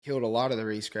killed a lot of the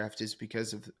racecraft is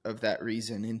because of that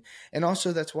reason. And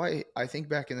also that's why I think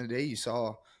back in the day you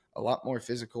saw a lot more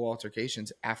physical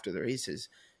altercations after the races.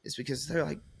 Is because they're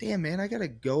like, damn man, I gotta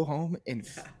go home and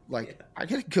Yeah. I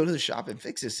gotta go to the shop and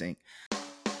fix this thing.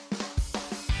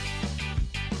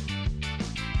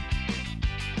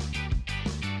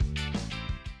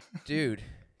 Dude,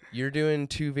 you're doing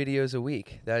 2 videos a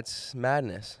week. That's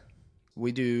madness.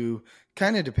 We do,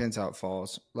 kind of depends how it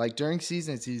falls. Like during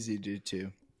season, it's easy to do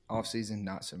two. Off season,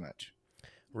 not so much.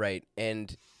 Right.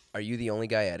 And are you the only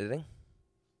guy editing?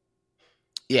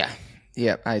 Yeah,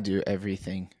 yeah, I do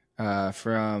everything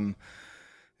from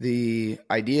the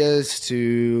ideas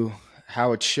to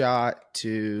how it's shot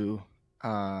to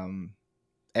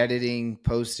editing,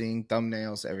 posting,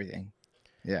 thumbnails, everything.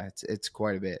 Yeah, it's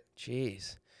quite a bit.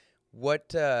 Jeez.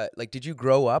 What like did you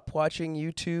grow up watching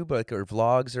YouTube like or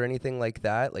vlogs or anything like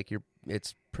that? Like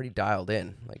it's pretty dialed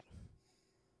in. Like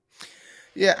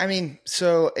Yeah, I mean,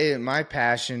 so my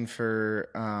passion for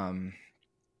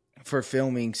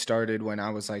filming started when I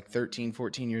was like 13,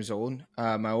 14 years old.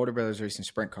 My older brother was racing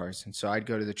sprint cars, and so I'd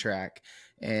go to the track,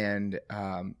 and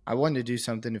I wanted to do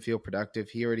something to feel productive.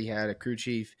 He already had a crew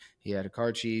chief, he had a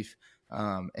car chief,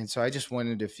 and so I just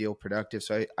wanted to feel productive.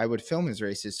 So I would film his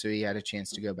races so he had a chance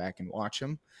to go back and watch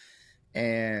them.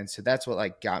 And so that's what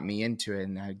like got me into it.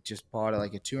 And I just bought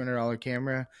like a $200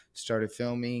 camera, started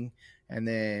filming. And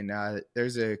then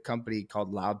there's a company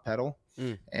called Loud Pedal,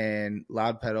 and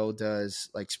Loud Pedal does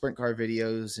like sprint car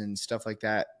videos and stuff like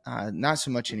that. Not so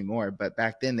much anymore, but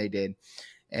back then they did.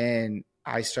 And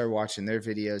I started watching their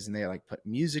videos, and they like put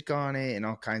music on it and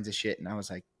all kinds of shit. And I was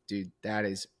like, dude, that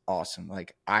is awesome.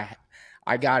 Like I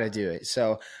got to do it.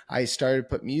 So I started to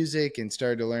put music and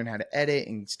started to learn how to edit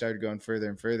and started going further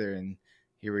and further. And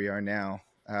here we are now.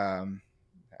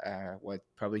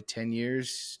 Probably 10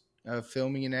 years of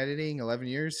filming and editing, 11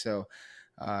 years. So,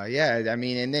 yeah, I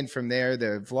mean, and then from there,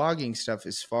 the vlogging stuff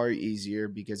is far easier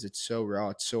because it's so raw.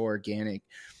 It's so organic.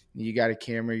 You got a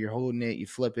camera, you're holding it, you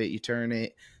flip it, you turn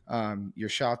it. Your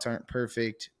shots aren't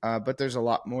perfect, but there's a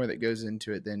lot more that goes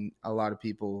into it than a lot of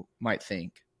people might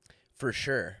think. for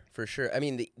sure. For sure. I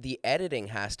mean the editing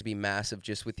has to be massive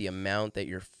just with the amount that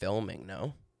you're filming,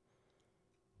 no?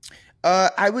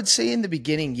 I would say in the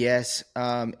beginning, yes.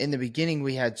 In the beginning,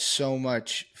 we had so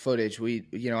much footage.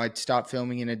 I'd stop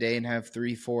filming in a day and have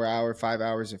 3, 4 hour, 5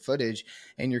 hours of footage,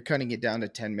 and you're cutting it down to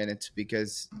 10 minutes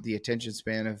because the attention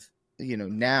span of,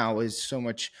 now is so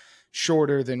much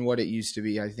shorter than what it used to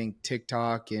be. I think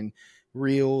TikTok and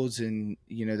Reels and,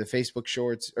 the Facebook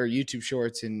shorts or YouTube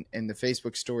shorts and the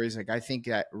Facebook stories, like I think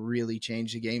that really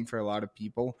changed the game for a lot of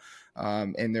people.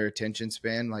 And their attention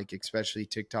span, like especially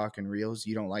TikTok and Reels,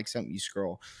 you don't like something, you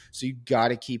scroll. So you got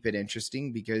to keep it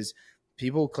interesting because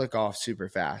people click off super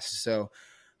fast. So,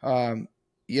 when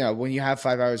you have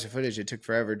 5 hours of footage, it took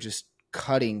forever just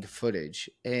cutting footage.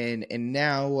 And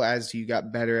now as you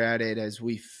got better at it, as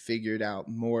we figured out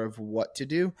more of what to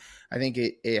do, I think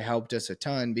it helped us a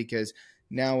ton because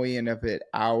now we end up at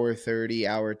hour 30,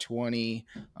 hour 20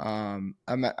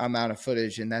 amount of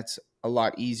footage. And that's a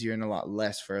lot easier and a lot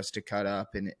less for us to cut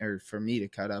up or for me to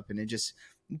cut up. And it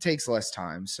takes less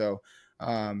time. So,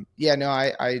 I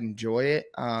enjoy it.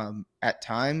 At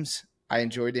times I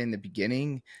enjoyed it in the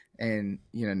beginning, and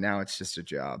now it's just a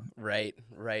job. Right.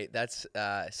 That's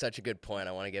such a good point.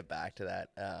 I want to get back to that.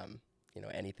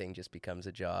 Anything just becomes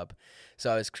a job.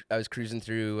 So I was cruising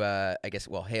through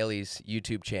Hailie's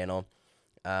YouTube channel,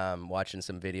 watching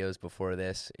some videos before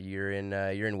this. You're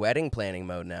in wedding planning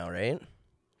mode now, right?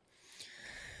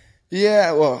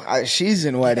 Yeah, well, she's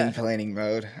in wedding planning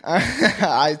mode.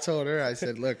 I told her, I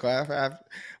said, look,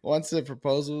 once the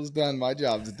proposal is done, my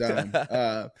job's done.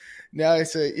 Now I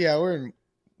say, yeah, we're in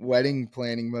wedding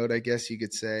planning mode, I guess you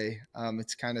could say.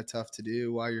 It's kind of tough to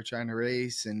do while you're trying to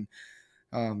race, and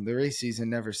the race season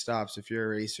never stops. If you're a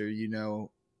racer,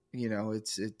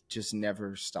 it just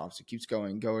never stops. It keeps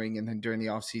going, and then during the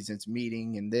off season, it's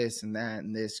meeting and this and that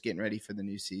and this, getting ready for the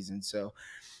new season. So,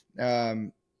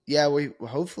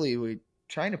 we're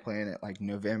trying to plan it like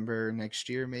November next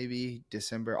year, maybe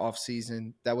December off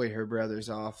season. That way, her brother's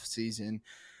off season,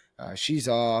 she's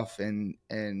off, and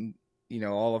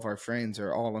all of our friends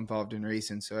are all involved in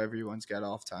racing, so everyone's got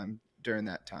off time during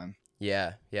that time.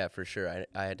 Yeah, for sure.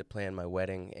 I had to plan my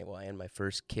wedding and my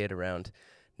first kid around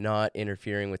not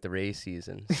interfering with the race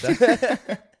season.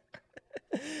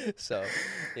 So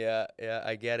yeah,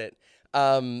 I get it.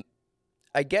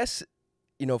 I guess,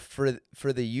 for the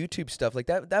YouTube stuff like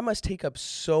that must take up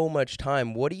so much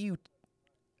time. What do you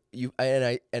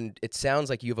and it sounds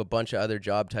like you have a bunch of other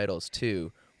job titles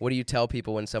too. What do you tell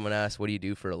people when someone asks, what do you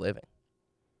do for a living?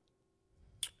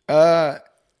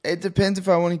 It depends if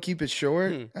I want to keep it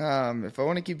short. Hmm. If I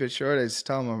want to keep it short, I just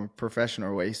tell them I'm a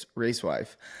professional race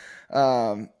wife.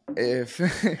 If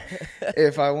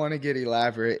if I want to get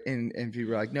elaborate and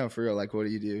people are like, no, for real, like, what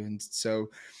do you do? And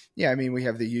so, yeah, I mean, we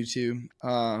have the YouTube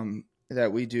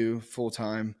that we do full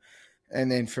time. And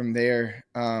then from there,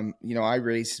 I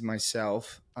race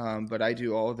myself, but I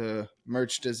do all the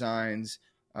merch designs,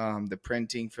 the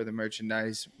printing for the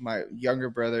merchandise. My younger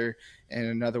brother and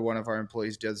another one of our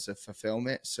employees does the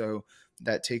fulfillment, so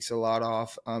that takes a lot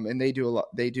off. And they do a lot.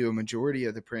 They do a majority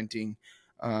of the printing,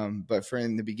 but for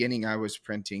in the beginning, I was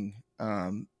printing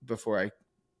before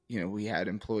we had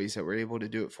employees that were able to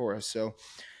do it for us. So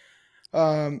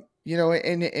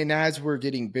and as we're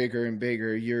getting bigger and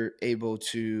bigger, you're able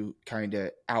to kind of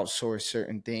outsource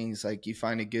certain things. Like you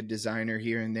find a good designer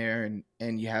here and there,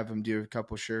 and you have them do a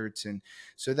couple shirts, and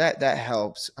so that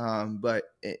helps. But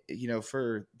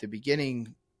for the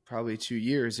beginning, probably 2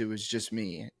 years, it was just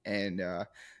me and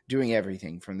doing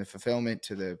everything from the fulfillment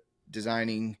to the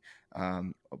designing,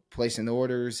 placing the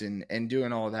orders, and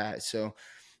doing all that. So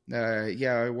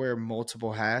yeah, I wear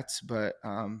multiple hats, but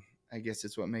I guess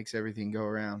it's what makes everything go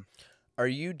around. Are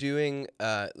you doing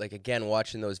like again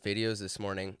watching those videos this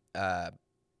morning?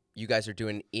 You guys are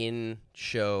doing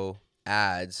in-show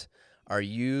ads. Are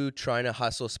you trying to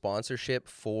hustle sponsorship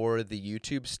for the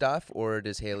YouTube stuff, or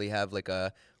does Hailie have like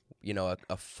a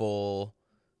full,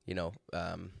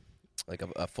 like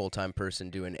a full-time person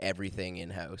doing everything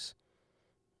in-house?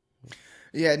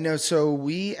 Yeah, no. So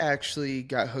we actually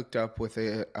got hooked up with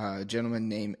a gentleman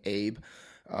named Abe,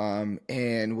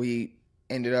 and we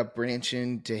ended up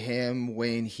branching to him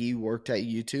when he worked at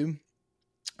YouTube.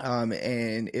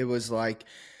 And it was like,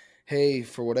 hey,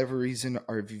 for whatever reason,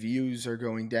 our views are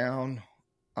going down.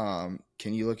 Can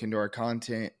you look into our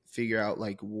content, figure out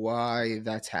like why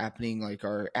that's happening? Like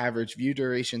our average view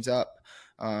duration's up,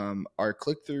 our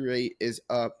click through rate is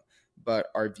up, but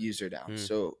our views are down. Hmm.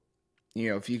 So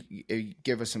if you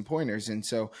give us some pointers. And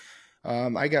so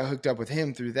I got hooked up with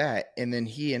him through that. And then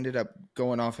he ended up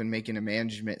going off and making a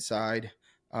management side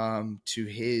to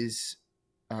his.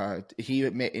 He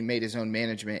made his own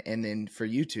management, and then for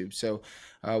YouTube. So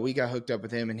we got hooked up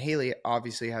with him. And Hailie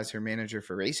obviously has her manager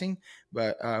for racing,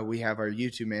 but we have our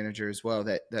YouTube manager as well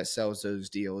that sells those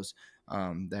deals.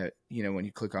 That when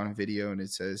you click on a video and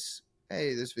it says,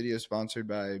 "Hey, this video is sponsored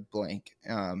by blank,"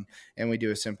 and we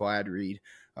do a simple ad read.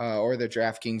 Or the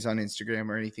DraftKings on Instagram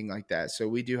or anything like that. So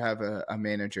we do have a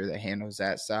manager that handles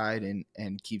that side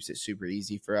and keeps it super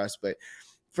easy for us. But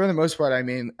for the most part,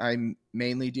 I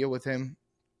mainly deal with him.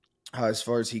 As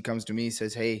far as he comes to me,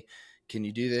 says, "Hey, can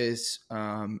you do this?"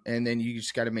 And then you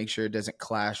just got to make sure it doesn't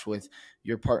clash with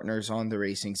your partners on the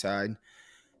racing side.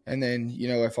 And then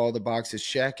if all the boxes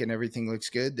check and everything looks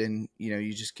good, then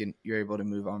you're able to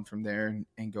move on from there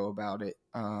and go about it.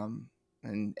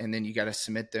 And then you got to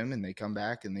submit them, and they come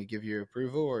back and they give you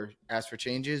approval or ask for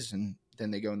changes, and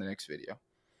then they go in the next video.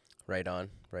 Right on,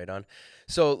 right on.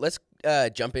 So let's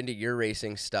jump into your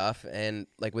racing stuff. And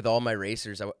like with all my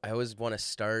racers, I always want to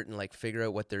start and like figure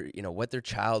out what their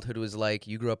childhood was like.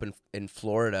 You grew up in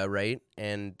Florida, right?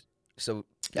 And so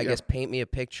I guess paint me a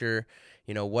picture,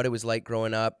 what it was like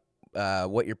growing up,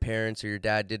 what your parents or your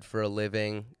dad did for a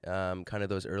living, kind of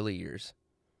those early years.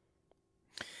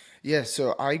 Yeah,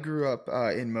 so I grew up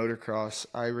in motocross.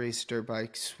 I raced dirt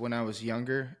bikes when I was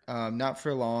younger, not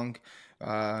for long.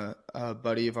 A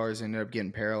buddy of ours ended up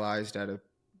getting paralyzed at a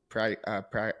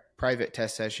private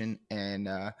test session, and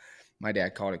my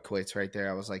dad called it quits right there.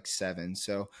 I was like 7.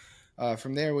 So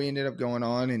from there, we ended up going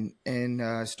on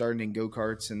and starting in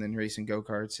go-karts and then racing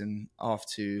go-karts and off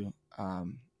to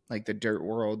like the dirt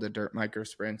world, the dirt micro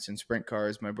sprints and sprint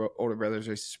cars. My older brothers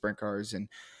raced sprint cars, and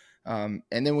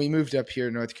then we moved up here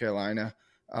in North Carolina.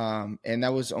 And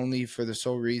that was only for the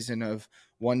sole reason of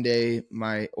one day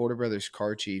my older brother's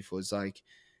car chief was like,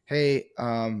 "Hey,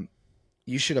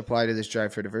 you should apply to this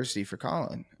Drive for Diversity for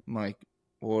Colin." I'm like,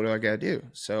 well, "What do I got to do?"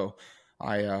 So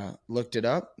I looked it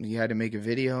up. You had to make a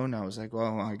video, and I was like,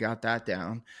 "Well, I got that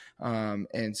down."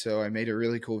 And so I made a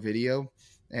really cool video,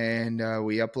 and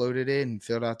we uploaded it and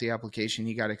filled out the application.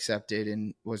 He got accepted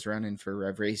and was running for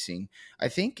Rev Racing. I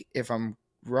think if I'm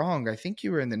wrong, I think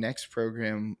you were in the next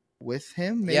program with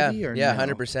him, Yeah, maybe, or yeah,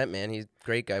 no? 100%, man. He's a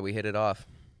great guy. We hit it off.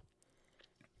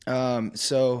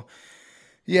 So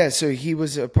yeah, so he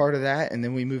was a part of that, and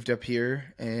then we moved up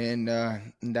here, and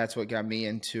that's what got me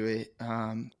into it.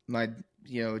 My,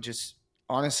 just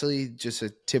honestly, just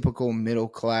a typical middle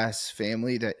class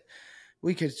family that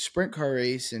we could sprint car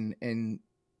race and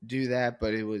do that,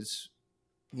 but it was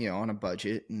on a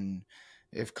budget, and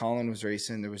if Colin was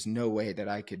racing, there was no way that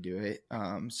I could do it.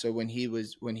 So when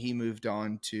he moved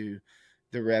on to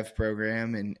the Rev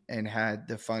program and had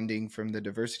the funding from the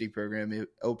diversity program, it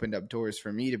opened up doors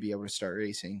for me to be able to start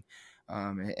racing.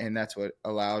 And that's what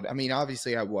allowed, I mean,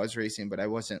 obviously I was racing, but I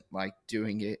wasn't like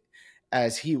doing it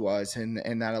as he was.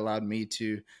 And that allowed me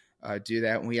to do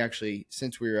that. And we actually,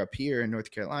 since we were up here in North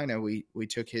Carolina, we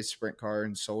took his sprint car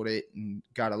and sold it and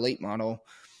got a late model.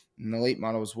 And the late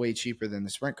model was way cheaper than the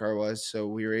sprint car was. So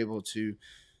we were able to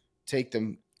take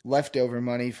the leftover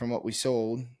money from what we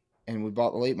sold, and we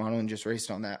bought the late model and just raced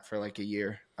on that for like a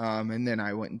year. And then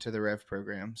I went into the Rev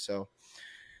program. So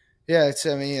yeah,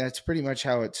 I mean, that's pretty much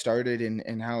how it started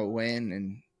and how it went.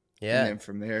 And Yeah. then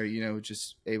from there,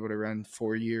 just able to run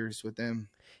 4 years with them.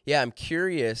 Yeah, I'm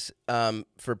curious,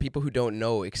 for people who don't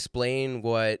know, explain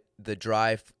what the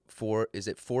Drive for, is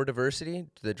it for Diversity?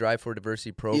 The Drive for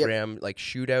Diversity program, like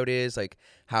shootout is, like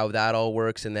how that all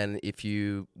works, and then if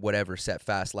you, whatever, set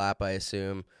fast lap, I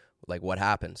assume, like what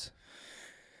happens?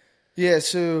 Yeah,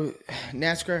 so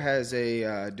NASCAR has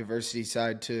a diversity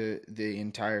side to the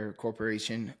entire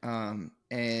corporation.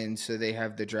 And so they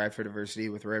have the Drive for Diversity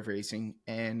with Rev Racing.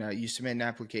 And you submit an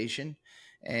application,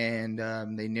 and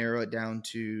they narrow it down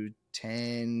to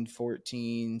 10,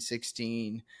 14,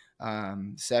 16,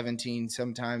 17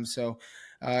 sometimes. So,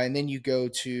 and then you go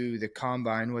to the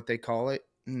combine, what they call it,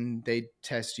 and they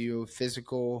test you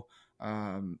physical,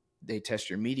 they test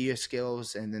your media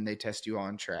skills, and then they test you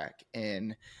on track.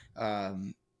 And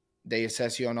they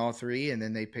assess you on all three, and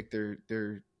then they pick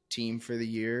their team for the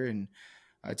year. And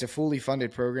it's a fully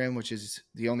funded program, which is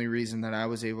the only reason that I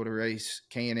was able to race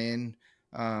K&N,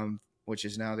 which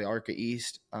is now the ARCA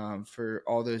East, for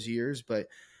all those years. But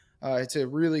it's a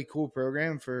really cool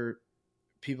program for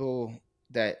people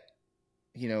that,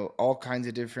 all kinds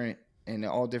of different and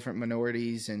all different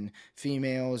minorities and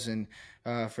females, and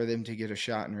for them to get a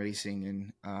shot in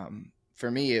racing. And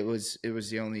for me, it was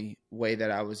the only way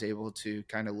that I was able to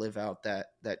kind of live out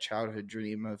that childhood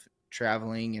dream of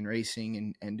traveling and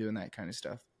racing and doing that kind of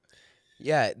stuff.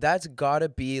 Yeah, that's gotta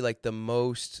be like the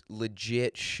most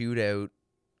legit shootout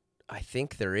I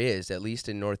think there is, at least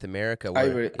in North America.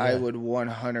 Where, I would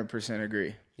 100%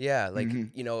 agree. Yeah, like,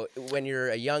 when you're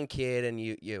a young kid and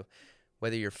you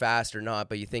whether you're fast or not,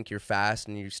 but you think you're fast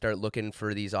and you start looking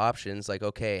for these options, like,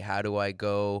 okay, how do I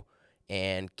go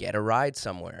and get a ride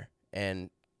somewhere? And,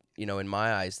 in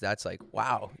my eyes, that's like,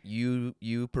 wow, you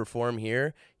perform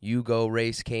here, you go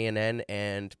race K&N,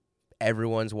 and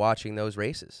everyone's watching those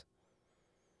races.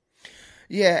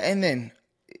 Yeah, and then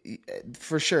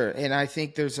for sure. And I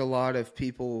think there's a lot of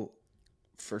people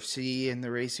foresee in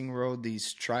the racing world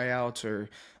these tryouts, or,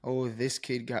 oh, this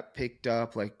kid got picked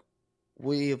up. Like,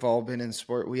 we have all been in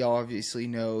sport. We obviously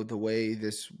know the way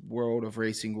this world of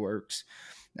racing works.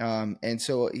 And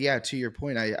so, yeah, to your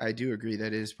point, I do agree that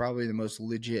it is probably the most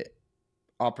legit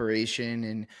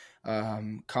operation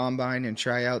and combine and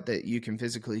tryout that you can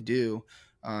physically do.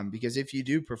 Because if you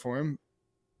do perform,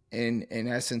 in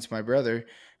essence, my brother,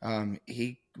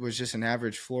 he was just an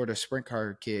average Florida sprint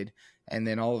car kid, and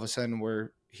then all of a sudden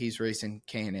he's racing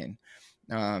K&N.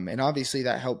 And obviously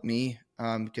that helped me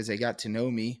because they got to know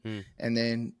me. And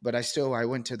then, but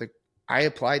I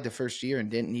applied the first year and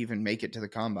didn't even make it to the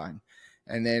combine.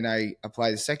 And then I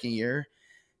applied the second year,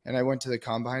 and I went to the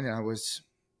combine, and I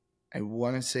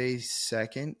want to say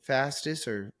second fastest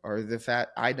or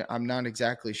I'm not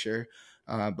exactly sure.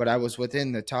 But I was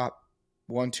within the top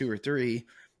 1, 2, or 3.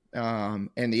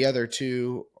 And the other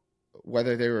two,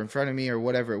 whether they were in front of me or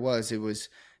whatever it was,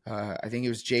 I think it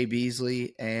was Jay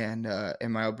Beasley and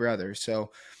my brother.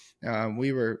 So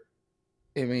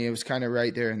it was kind of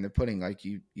right there in the pudding. Like,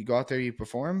 you go out there, you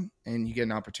perform, and you get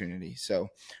an opportunity. So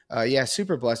yeah,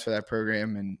 super blessed for that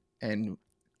program. And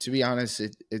to be honest,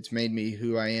 it's made me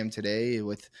who I am today,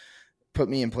 put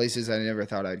me in places I never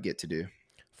thought I'd get to do.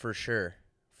 For sure.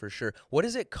 What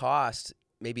does it cost,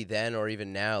 maybe then or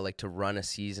even now, like to run a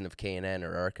season of K&N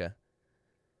or ARCA?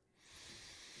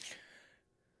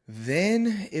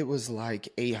 Then it was like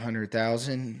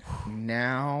 800,000.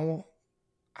 Now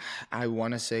I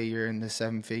want to say you're in the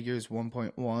 7 figures,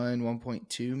 1.1,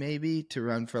 1.2 maybe, to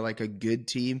run for like a good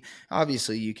team.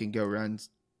 Obviously you can go run,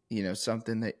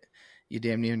 something that you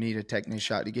damn near need a Technic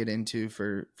shot to get into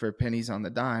for pennies on the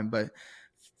dime. But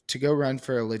to go run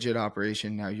for a legit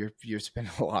operation, now you're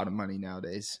spending a lot of money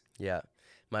nowadays. Yeah.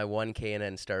 My one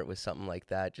K&N start was something like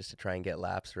that, just to try and get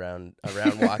laps around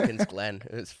Watkins Glen.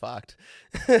 It was fucked.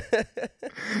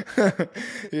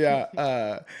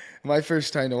 Yeah. My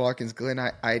first time to Watkins Glen,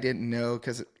 I didn't know,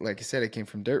 because like I said, I came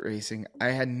from dirt racing.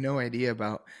 I had no idea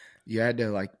about, you had to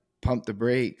like pump the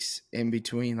brakes in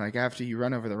between, like after you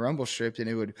run over the rumble strip, and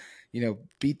it would,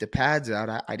 beat the pads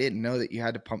out. I didn't know that you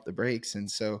had to pump the brakes. And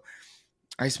so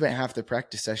I spent half the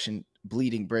practice session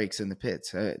bleeding brakes in the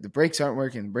pits. The brakes aren't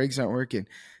working. The brakes aren't working.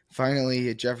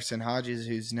 Finally, Jefferson Hodges,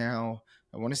 who's now,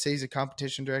 I want to say he's a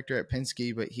competition director at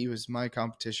Penske, but he was my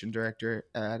competition director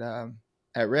at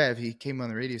Rev. He came on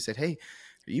the radio and said, "Hey,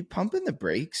 are you pumping the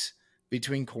brakes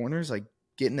between corners, like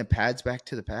getting the pads back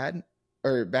to the pad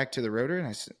or back to the rotor?" And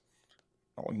I said,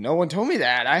 "Oh, no one told me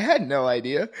that. I had no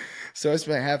idea." So I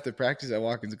spent half the practice at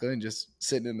Watkins Glen just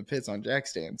sitting in the pits on jack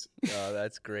stands. Oh,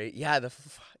 that's great. Yeah,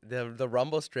 the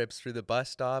rumble strips through the bus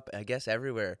stop, I guess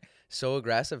everywhere. So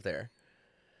aggressive there.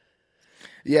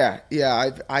 Yeah.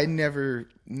 I never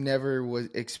was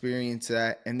experienced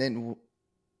that, and then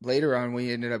later on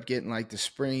we ended up getting like the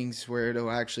springs where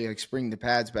it'll actually like spring the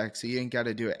pads back, so you ain't got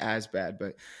to do it as bad.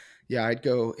 But yeah, I'd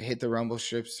go hit the rumble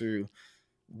strips through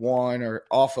one or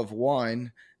off of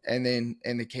one, and then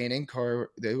in the K&N car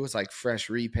it was like fresh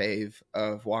repave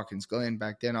of Watkins Glen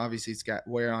back then. Obviously it's got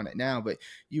wear on it now, but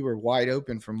you were wide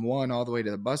open from one all the way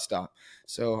to the bus stop.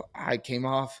 So I came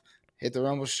off, hit the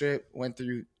rumble strip, went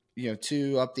through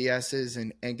two up the S's,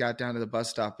 and got down to the bus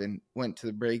stop and went to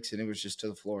the brakes, and it was just to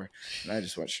the floor, and I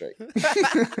just went straight.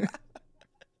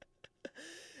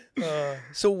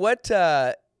 So what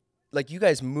like you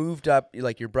guys moved up,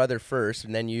 like your brother first,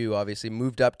 and then you obviously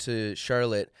moved up to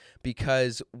Charlotte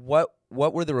because what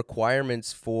were the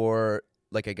requirements for,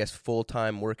 like, I guess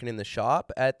full-time working in the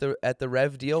shop at the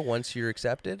Rev deal once you're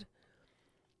accepted?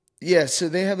 Yeah, so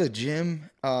they have a gym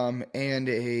and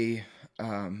a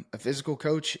physical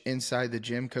coach inside the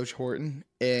gym, Coach Horton,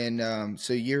 and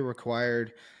so you're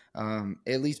required,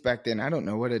 at least back then, I don't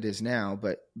know what it is now,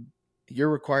 but you're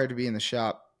required to be in the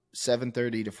shop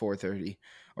 7:30 to 4:30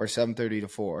 or 7:30 to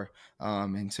 4.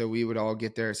 And so we would all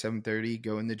get there at 7:30,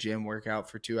 go in the gym, work out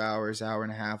for 2 hours, hour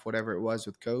and a half, whatever it was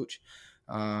with coach,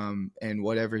 and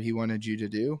whatever he wanted you to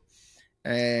do.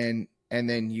 And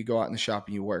then you go out in the shop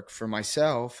and you work. For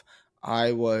myself,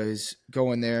 I was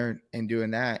going there and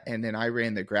doing that, and then I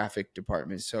ran the graphic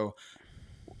department. So,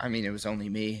 I mean, it was only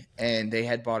me, and they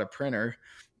had bought a printer,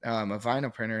 a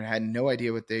vinyl printer, and had no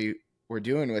idea what they were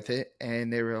doing with it.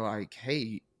 And they were like,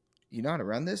 "Hey, you know how to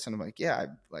run this?" And I'm like, "Yeah,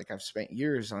 I've spent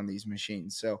years on these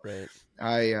machines." So Right.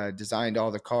 I designed all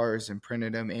the cars and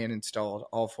printed them and installed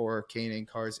all 4 K&N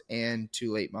cars and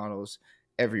 2 late models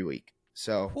every week.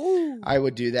 So Woo. I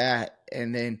would do that,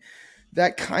 and then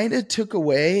that kind of took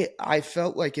away, I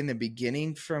felt like, in the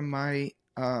beginning from my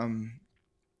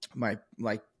my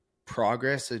like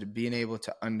progress of being able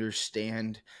to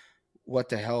understand what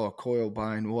the hell a coil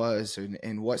bind was,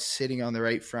 and what's sitting on the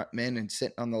right front men and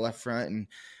sitting on the left front, and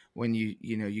when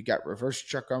you got reverse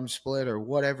chuck arm split or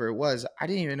whatever it was, I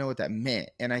didn't even know what that meant,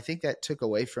 and I think that took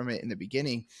away from it in the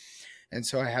beginning. And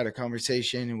so I had a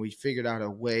conversation, and we figured out a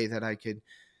way that I could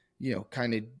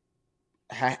kind of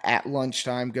at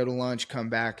lunchtime, go to lunch, come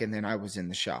back, and then I was in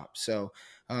the shop. So,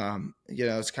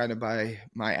 it's kind of by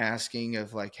my asking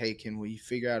of like, "Hey, can we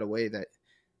figure out a way that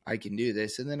I can do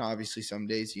this?" And then obviously some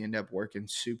days you end up working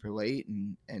super late,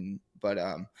 but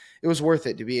it was worth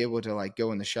it to be able to like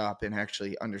go in the shop and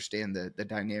actually understand the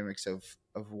dynamics of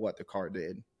what the car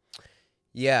did.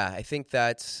 Yeah, I think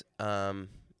that's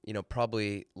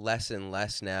probably less and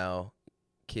less now.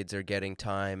 Kids are getting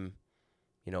time,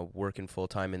 working full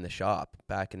time in the shop.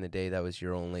 Back in the day, that was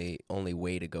your only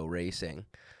way to go racing.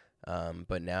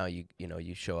 But now you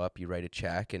show up, you write a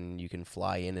check, and you can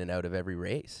fly in and out of every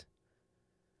race.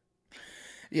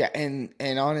 Yeah, and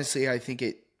honestly, I think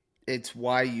it's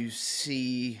why you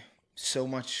see so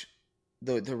much,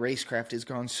 the racecraft has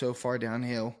gone so far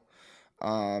downhill.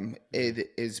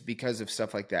 It is because of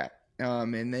stuff like that.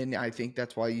 And then I think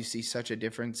that's why you see such a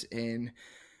difference in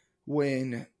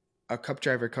when a cup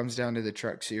driver comes down to the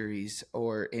truck series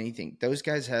or anything. Those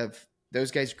guys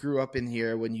grew up in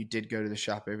here when you did go to the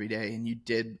shop every day and you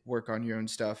did work on your own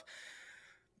stuff.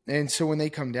 And so when they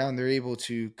come down, they're able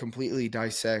to completely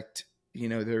dissect,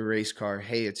 their race car.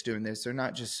 Hey, it's doing this. They're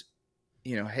not just,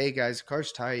 "Hey guys, the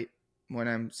car's tight. When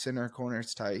I'm center corner,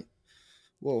 it's tight."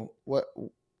 Well, what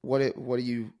do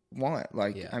you want?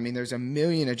 Like, Yeah. I mean, there's a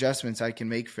million adjustments I can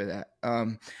make for that.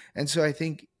 And so I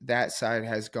think that side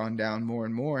has gone down more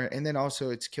and more. And then also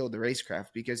it's killed the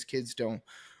racecraft because kids don't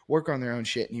work on their own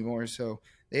shit anymore. So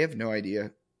they have no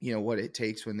idea, what it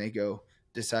takes when they go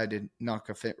decide to knock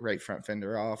a right front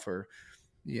fender off, or,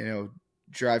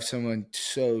 drive someone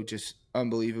so just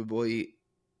unbelievably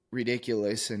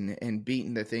ridiculous and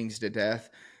beating the things to death.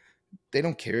 They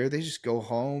don't care. They just go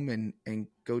home and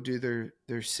go do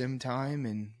their sim time,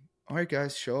 and all right,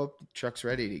 guys, show up. Truck's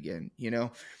ready again,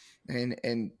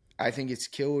 and I think it's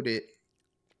killed it,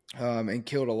 and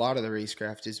killed a lot of the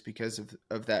racecraft is because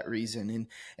of that reason,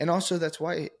 and also that's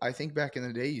why I think back in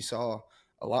the day you saw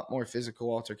a lot more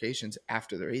physical altercations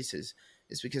after the races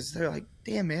is because they're like,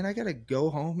 damn, man, I got to go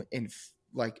home and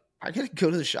like, I got to go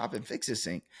to the shop and fix this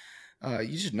thing.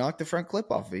 You just knock the front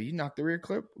clip off of it. You knock the rear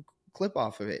clip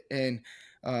off of it. And,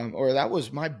 or that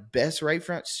was my best right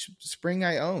front spring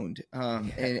I owned.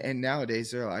 And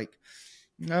nowadays they're like,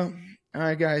 no, all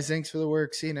right, guys, thanks for the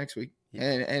work. See you next week.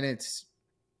 And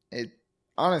it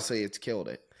honestly, it's killed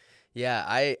it. Yeah,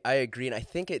 I agree, and I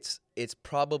think it's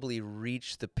probably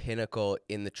reached the pinnacle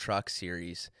in the truck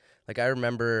series. Like I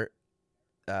remember,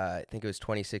 I think it was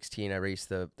 2016. I raced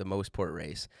the Mostport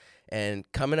race, and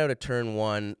coming out of turn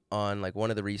 1 on like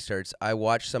one of the restarts, I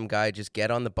watched some guy just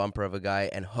get on the bumper of a guy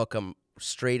and hook him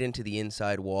straight into the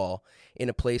inside wall in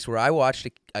a place where I watched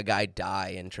a guy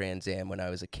die in Trans Am when I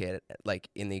was a kid, like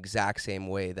in the exact same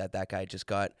way that guy just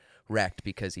got wrecked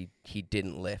because he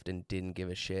didn't lift and didn't give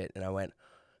a shit. And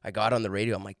I got on the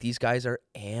radio. I'm like, these guys are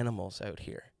animals out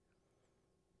here.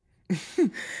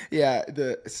 Yeah,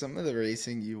 some of the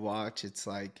racing you watch, it's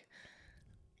like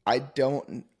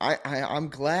I'm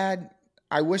glad.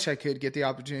 I wish I could get the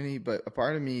opportunity, but a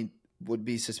part of me would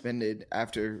be suspended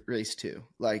after race 2.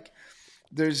 Like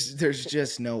there's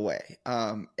just no way.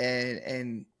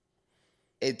 And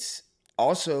it's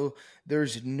also,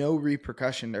 there's no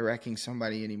repercussion to wrecking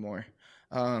somebody anymore.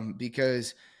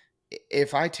 Because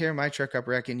if I tear my truck up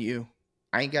wrecking you,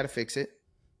 I ain't got to fix it.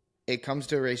 It comes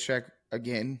to a racetrack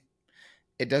again.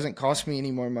 It doesn't cost me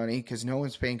any more money because no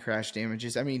one's paying crash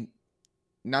damages. I mean,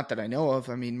 not that I know of.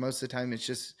 I mean, most of the time it's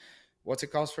just, what's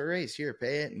it cost for a race? Here,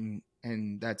 pay it,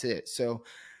 and that's it. So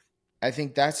I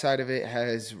think that side of it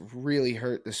has really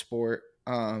hurt the sport.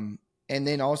 And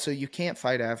then also you can't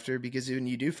fight after, because when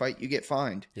you do fight, you get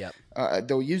fined. Yep.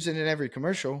 They'll use it in every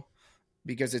commercial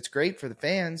because it's great for the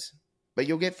fans, but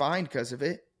you'll get fined because of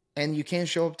it. And you can't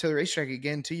show up to the racetrack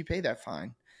again until you pay that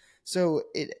fine. So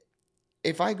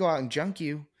if I go out and junk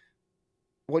you,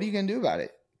 what are you going to do about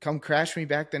it? Come crash me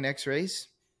back the next race?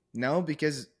 No,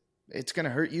 because it's going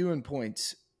to hurt you in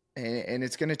points, and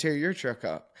it's going to tear your truck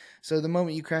up. So the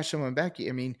moment you crash someone back,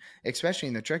 I mean, especially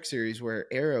in the truck series where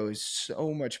Aero is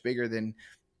so much bigger than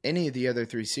any of the other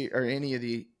or any of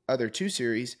the other 2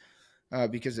 series,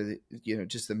 because of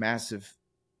just the massive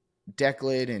deck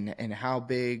lid and how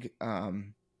big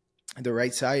the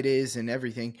right side is and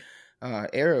everything.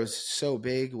 Aero's so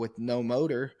big with no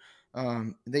motor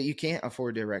that you can't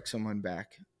afford to wreck someone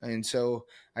back. And so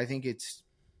I think it's,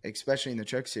 especially in the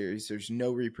truck series, there's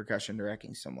no repercussion to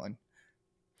wrecking someone.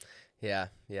 Yeah.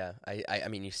 I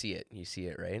mean, you see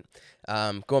it, right?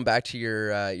 Going back to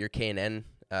your K&N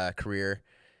career,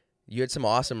 you had some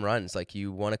awesome runs. Like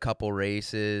you won a couple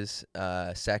races,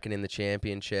 second in the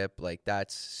championship. Like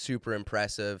that's super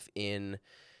impressive in,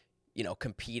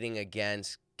 competing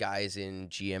against guys in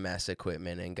GMS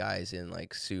equipment and guys in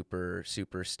like super,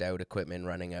 super stout equipment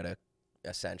running out of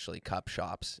essentially cup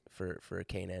shops for a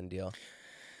K&N deal.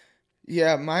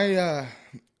 Yeah,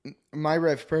 my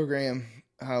rev program,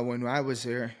 when I was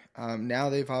there, now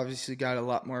they've obviously got a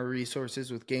lot more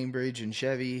resources with Gamebridge and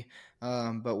Chevy.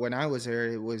 But when I was there,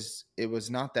 it was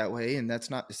not that way. And that's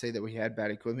not to say that we had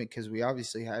bad equipment, because we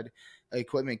obviously had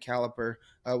equipment caliper.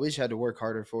 We just had to work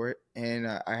harder for it. And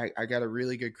I got a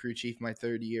really good crew chief my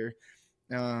 3rd year.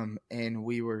 And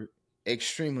we were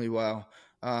extremely well.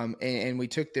 And we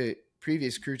took the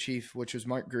previous crew chief, which was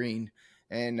Mark Green.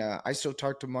 And I still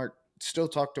talk to Mark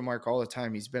all the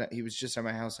time. He was just at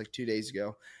my house like 2 days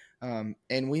ago.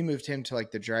 And we moved him to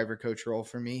like the driver coach role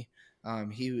for me.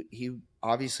 He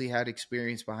obviously had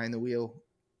experience behind the wheel,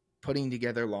 putting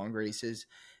together long races,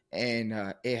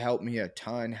 and it helped me a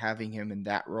ton having him in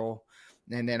that role.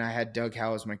 And then I had Doug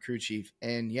Howe as my crew chief.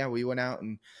 And yeah, we went out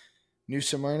and New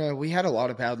Smyrna, we had a lot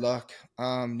of bad luck.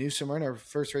 New Smyrna,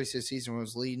 first race of the season,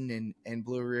 was leading and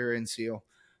blew a rear end seal.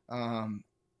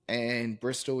 And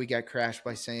Bristol, we got crashed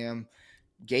by Sam.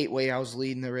 Gateway, I was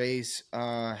leading the race,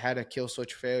 had a kill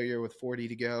switch failure with 40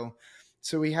 to go.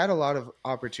 So we had a lot of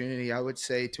opportunity, I would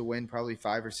say, to win probably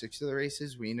 5 or 6 of the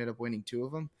races. We ended up winning 2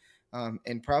 of them,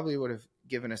 and probably would have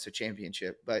given us a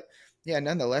championship. But yeah,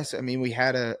 nonetheless, I mean, we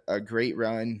had a great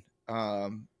run,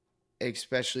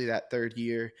 especially that 3rd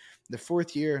year. The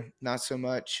 4th year, not so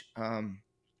much.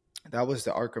 That was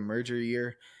the ARCA merger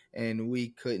year, and we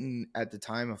couldn't at the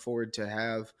time afford to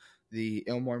have the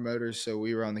Ilmore motors, so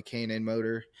we were on the K&N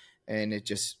motor, and it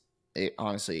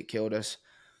honestly, it killed us.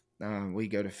 We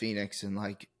go to Phoenix, and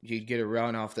like you'd get a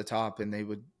run off the top, and they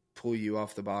would pull you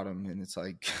off the bottom, and it's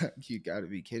like, you got to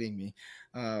be kidding me.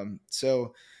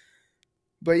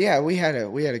 But yeah, we had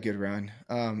a good run,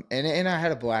 and I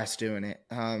had a blast doing it.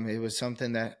 It was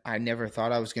something that I never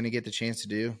thought I was going to get the chance to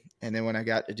do, and then when I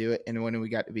got to do it, and when we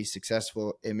got to be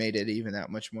successful, it made it even that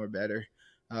much more better.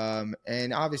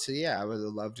 And obviously, yeah, I would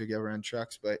have loved to go run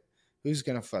trucks, but who's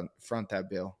going to front that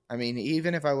bill? I mean,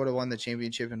 even if I would have won the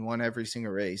championship and won every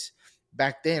single race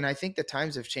back then, I think the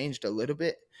times have changed a little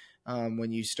bit.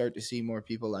 When you start to see more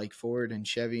people like Ford and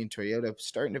Chevy and Toyota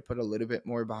starting to put a little bit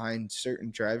more behind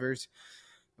certain drivers.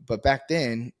 But back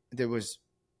then, there was,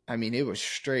 I mean, it was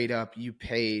straight up, you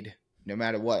paid no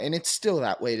matter what. And it's still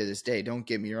that way to this day, don't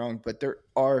get me wrong. But there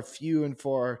are few and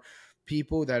far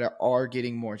people that are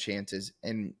getting more chances.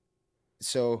 And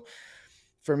so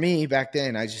for me back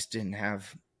then, I just didn't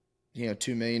have,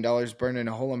 $2 million burning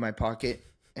a hole in my pocket.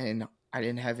 And I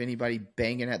didn't have anybody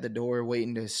banging at the door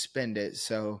waiting to spend it.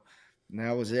 So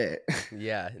that was it.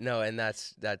 Yeah, no, and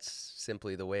that's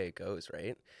simply the way it goes,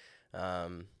 right?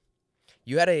 Um,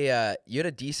 you had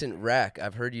a decent wreck.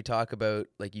 I've heard you talk about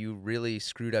like you really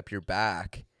screwed up your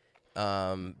back.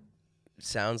 Um,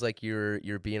 Sounds like you're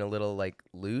being a little like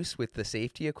loose with the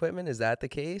safety equipment. Is that the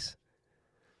case?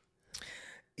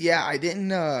 Yeah, I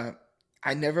didn't,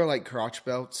 I never like crotch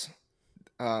belts.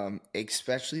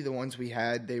 Especially the ones we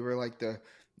had. They were like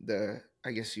the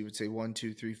I guess you would say one,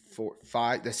 two, three, four,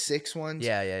 five, the six ones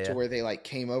Yeah, yeah, to yeah. where they like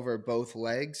came over both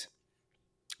legs.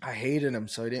 I hated them,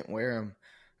 so I didn't wear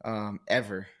them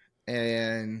ever.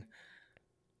 And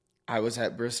I was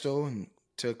at Bristol and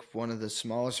took one of the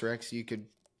smallest wrecks you could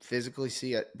physically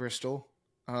see at Bristol.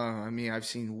 I mean, I've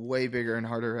seen way bigger and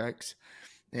harder wrecks,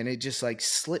 and it just like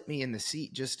slipped me in the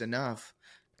seat just enough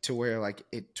to where like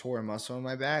it tore a muscle in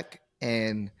my back,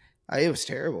 and it was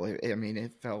terrible. I mean,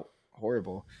 it felt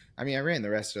horrible. I mean, I ran the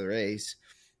rest of the race,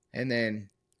 and then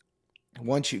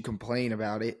once you complain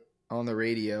about it on the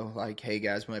radio, like, "Hey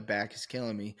guys, my back is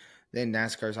killing me," then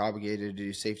NASCAR's obligated to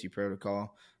do safety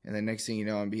protocol, and the next thing you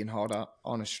know, I'm being hauled up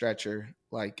on a stretcher.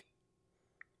 Like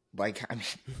I mean,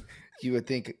 you would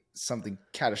think something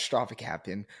catastrophic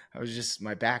happened. I was just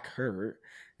my back hurt.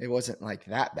 It wasn't like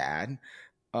that bad.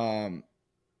 Um,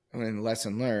 and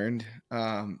lesson learned.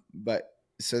 But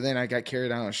so then I got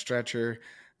carried on a stretcher,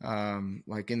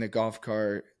 like in the golf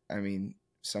cart. I mean,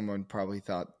 someone probably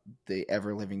thought the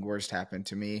ever living worst happened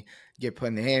to me. Get put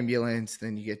in the ambulance,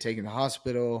 then you get taken to the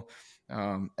hospital,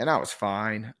 and I was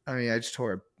fine. I mean, I just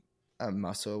tore a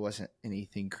muscle. It wasn't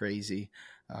anything crazy.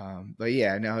 But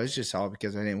yeah, no, it's just all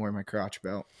because I didn't wear my crotch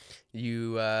belt.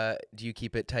 You do you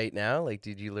keep it tight now? Like,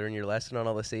 did you learn your lesson on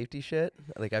all the safety shit?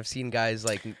 Like, I've seen guys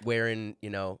like wearing,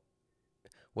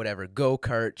 whatever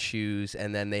go-kart shoes,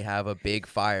 and then they have a big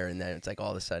fire, and then it's like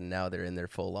all of a sudden now they're in their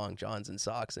full long johns and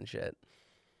socks and shit.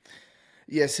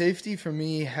 Yeah, safety for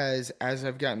me has, as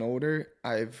I've gotten older,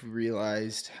 I've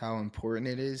realized how important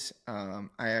it is. I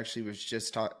actually was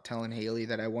just telling Hailie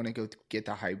that I want to go get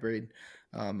the hybrid.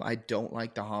 I don't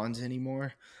like the Hans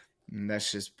anymore. And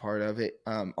that's just part of it.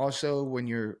 Also, when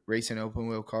you're racing open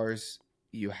wheel cars,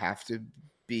 you have to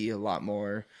be a lot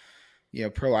more,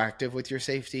 proactive with your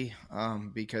safety,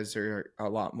 because there are a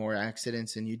lot more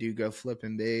accidents, and you do go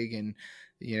flipping big, and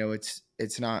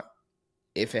it's not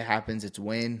if it happens, it's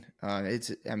when. I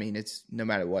mean, it's no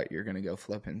matter what, you're gonna go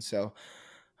flipping. So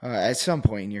at some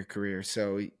point in your career,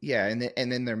 so yeah,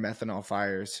 and then they're methanol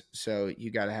fires, so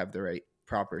you got to have the right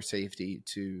proper safety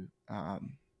to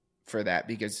for that,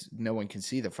 because no one can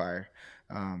see the fire,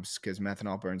 because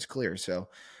methanol burns clear. So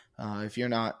if you're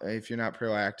not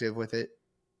proactive with it,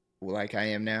 like I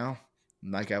am now,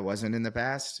 like I wasn't in the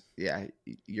past, yeah,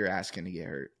 you're asking to get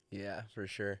hurt. Yeah, for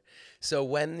sure. So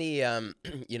when the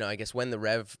I guess when the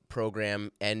Rev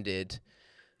program ended,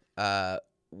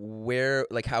 where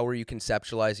like how were you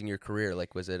conceptualizing your career?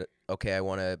 Like, was it okay? I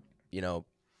want to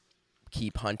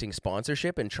keep hunting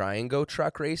sponsorship and try and go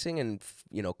truck racing and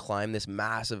climb this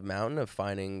massive mountain of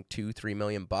finding 2-3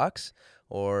 million bucks,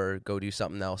 or go do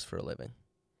something else for a living.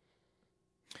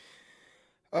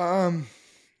 Um,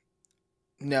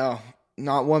 No,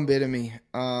 not one bit of me.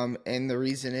 And the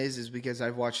reason is because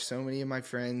I've watched so many of my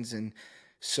friends and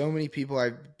so many people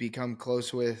I've become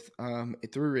close with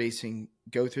through racing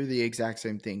go through the exact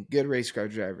same thing. Good race car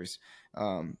drivers.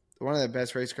 One of the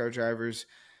best race car drivers,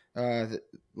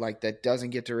 that doesn't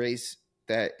get to race,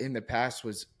 that in the past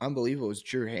was unbelievable, was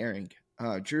Drew Herring.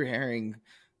 Drew Herring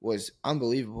was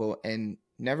unbelievable and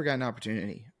never got an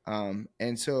opportunity.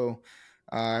 And so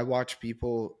I watch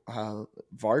people.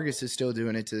 Vargas is still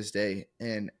doing it to this day,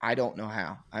 and I don't know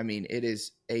how. I mean, it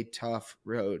is a tough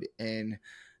road, and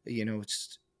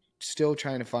it's still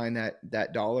trying to find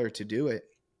that dollar to do it.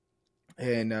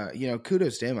 And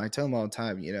kudos to him. I tell him all the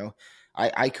time.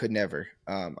 I could never.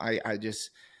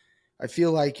 I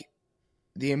feel like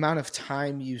the amount of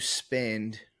time you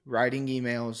spend writing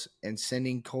emails and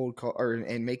sending cold call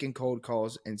and making cold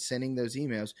calls and sending those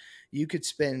emails, you could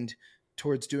spend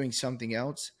towards doing something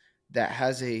else that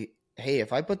hey,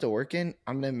 if I put the work in,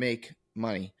 I'm going to make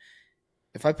money.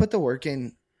 If I put the work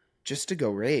in just to go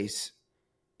race,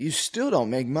 you still don't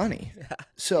make money. Yeah.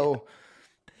 So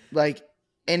like,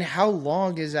 and how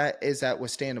long is that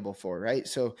withstandable for, right?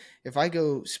 So if I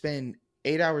go spend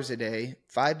 8 hours a day,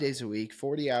 5 days a week,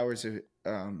 40 hours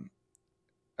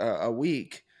a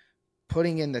week,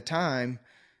 putting in the time,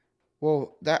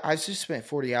 well, that I just spent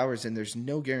 40 hours and there's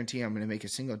no guarantee I'm going to make a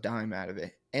single dime out of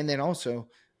it. And then also,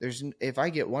 if I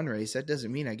get one race, that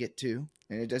doesn't mean I get two,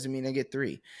 and it doesn't mean I get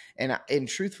three. And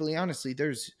truthfully, honestly,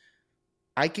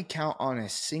 I could count on a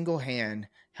single hand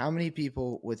how many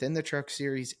people within the Truck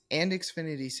Series and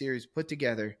Xfinity Series put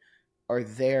together are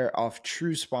there off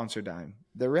true sponsor dime.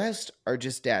 The rest are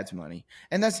just dad's money.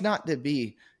 And that's not to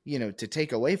be, to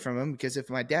take away from him, because if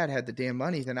my dad had the damn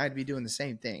money, then I'd be doing the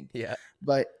same thing. Yeah.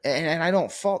 But, and I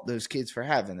don't fault those kids for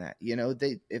having that.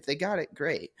 If they got it,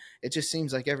 great. It just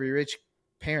seems like every rich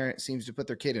parent seems to put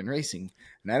their kid in racing.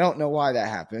 And I don't know why that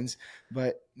happens,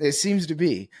 but it seems to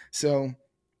be. So,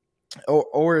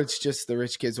 or it's just the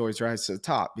rich kids always rise to the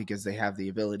top because they have the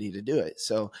ability to do it.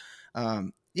 So,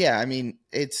 yeah, I mean,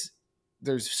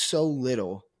 there's so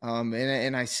little,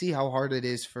 and I see how hard it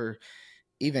is for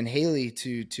even Hailie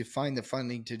to find the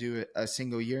funding to do a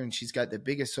single year, and she's got the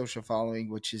biggest social following,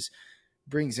 which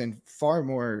brings in far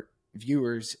more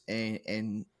viewers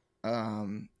and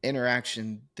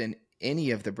interaction than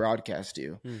any of the broadcasts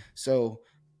do. So,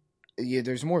 yeah,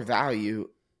 there's more value,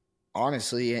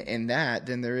 honestly, in that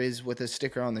than there is with a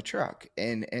sticker on the truck.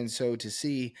 And so to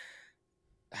see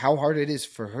how hard it is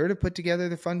for her to put together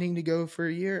the funding to go for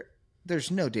a year,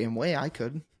 there's no damn way I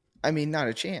could. I mean, not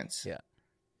a chance. Yeah.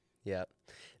 Yeah.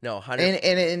 No, 100.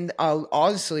 And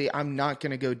honestly, I'm not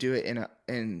going to go do it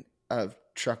in a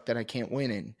truck that I can't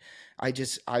win in.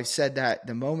 I said that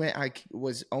the moment I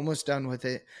was almost done with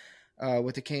it,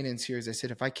 with the K&N Series, I said,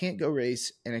 if I can't go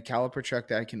race in a caliper truck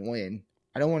that I can win,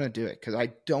 I don't want to do it, because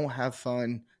I don't have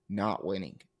fun not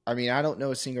winning. I mean, I don't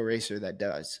know a single racer that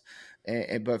does.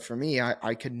 But for me,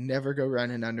 I could never go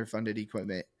run in underfunded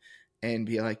equipment and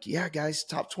be like, yeah, guys,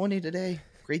 top 20 today.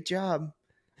 Great job.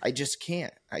 I just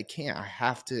can't. I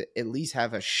have to at least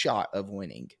have a shot of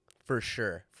winning. For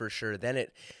sure. Then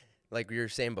it, like you were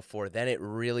saying before, then it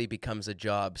really becomes a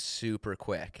job super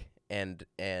quick. And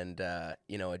a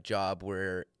job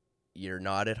where you're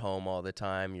not at home all the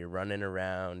time, you're running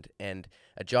around, and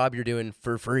a job you're doing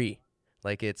for free.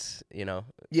 Like, it's,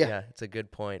 yeah, it's a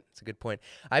good point.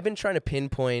 I've been trying to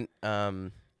pinpoint,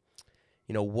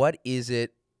 what is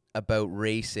it about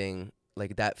racing,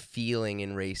 like that feeling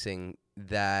in racing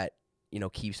that,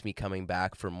 keeps me coming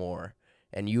back for more.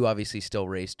 And you obviously still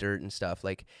race dirt and stuff.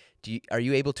 Like, are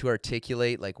you able to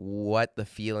articulate like what the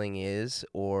feeling is,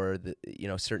 or the,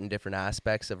 certain different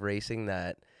aspects of racing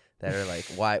that are like,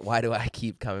 why do I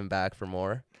keep coming back for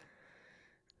more?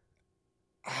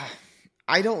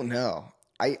 I don't know.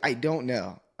 I don't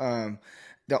know.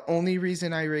 The only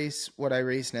reason I race what I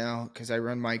race now, because I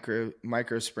run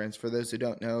micro sprints. For those who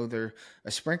don't know, they're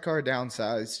a sprint car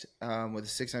downsized, with a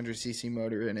 600cc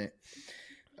motor in it,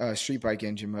 street bike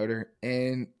engine motor,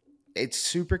 and it's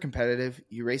super competitive.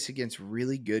 You race against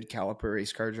really good caliper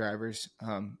race car drivers,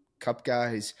 cup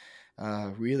guys,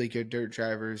 really good dirt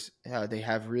drivers. They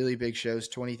have really big shows,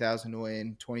 20,000 to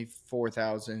win,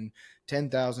 24,000,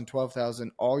 10,000,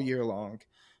 12,000 all year long.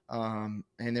 And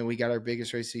then we got our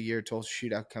biggest race of the year, Tulsa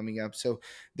Shootout, coming up. So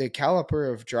the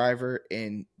caliper of driver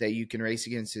and that you can race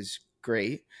against is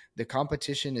great. The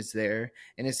competition is there,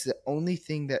 and it's the only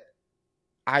thing that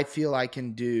I feel I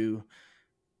can do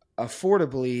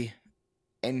affordably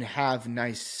and have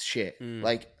nice shit.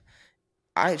 Like,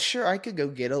 I could go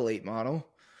get a late model,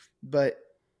 but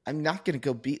I'm not going to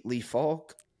go beat Lee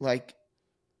Falk. Like,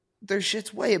 their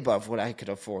shit's way above what I could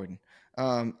afford.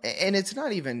 And it's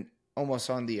not even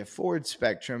almost on the afford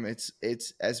spectrum.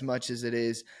 It's as much as it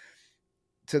is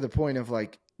to the point of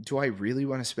like, do I really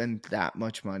want to spend that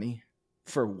much money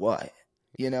for what?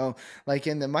 Like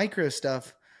in the micro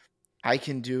stuff, I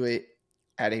can do it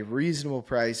at a reasonable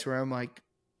price where I'm like,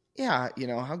 yeah,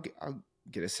 I'll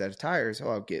get a set of tires.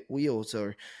 I'll get wheels,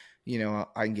 or, I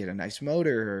can get a nice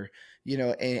motor,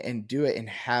 or, and do it and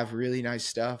have really nice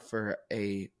stuff for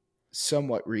a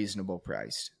somewhat reasonable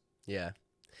price. Yeah.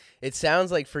 It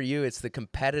sounds like for you, it's the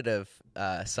competitive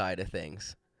side of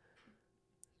things.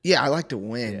 Yeah, I like to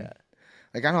win. Yeah.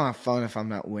 Like, I don't have fun if I'm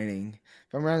not winning.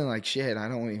 If I'm running like shit, I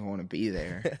don't even want to be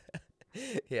there.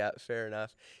 Yeah, fair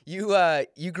enough.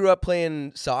 You grew up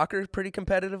playing soccer pretty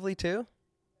competitively too?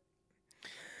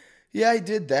 Yeah, I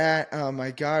did that.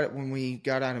 I got it when we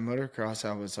got out of motocross.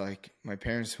 I was like, my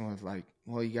parents were like,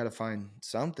 well, you got to find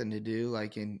something to do.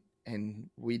 Like, and and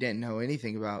we didn't know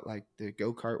anything about like the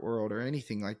go-kart world or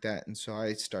anything like that. And so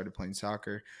I started playing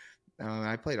soccer.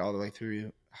 I played all the way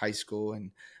through high school,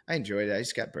 and I enjoyed it. I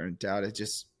just got burnt out. It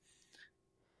just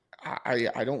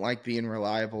I don't like being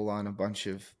reliable on a bunch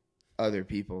of other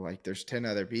people. Like there's 10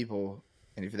 other people,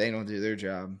 and if they don't do their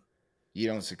job, you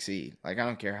don't succeed. Like I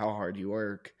don't care how hard you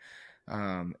work.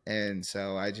 And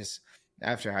so I just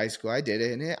after high school I did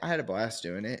it, and I had a blast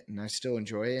doing it, and I still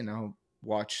enjoy it. And I'll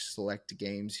watch select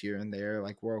games here and there,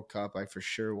 like World Cup. I for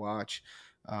sure watch.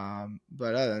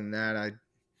 But other than that, I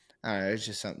don't know, it's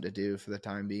just something to do for the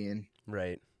time being.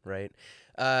 Right, right.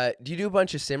 Do you do a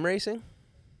bunch of sim racing?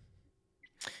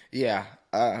 Yeah,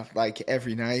 like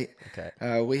every night.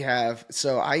 Okay. We have.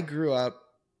 So I grew up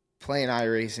playing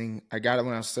iRacing. I got it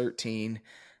when I was 13,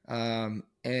 and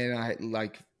I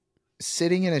like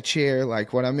sitting in a chair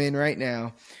like what I'm in right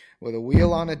now, with a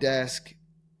wheel on a desk,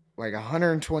 like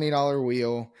 $120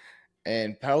 wheel,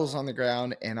 and pedals on the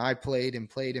ground. And I played and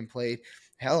played and played.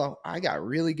 Hell, I got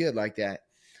really good like that.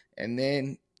 And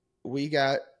then we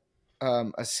got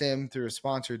a sim through a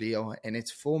sponsor deal, and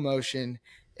it's full motion.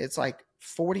 It's like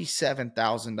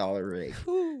 $47,000 rig,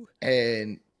 Whew.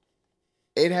 and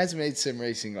it has made sim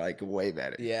racing like way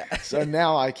better. Yeah. So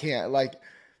now I can't like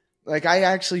I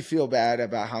actually feel bad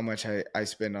about how much I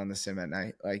spend on the sim at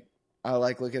night. Like I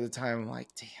like look at the time, I'm like,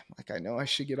 damn, like I know I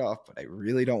should get off, but I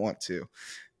really don't want to.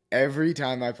 Every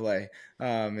time I play,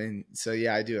 and so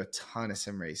yeah, I do a ton of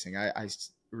sim racing. I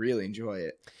really enjoy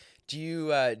it. Do you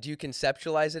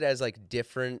conceptualize it as like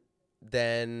different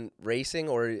than racing,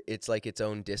 or it's like its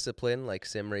own discipline, like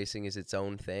sim racing is its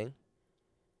own thing?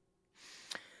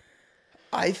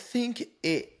 I think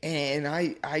it, and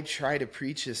I try to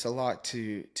preach this a lot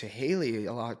to Hailie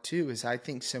a lot too. Is I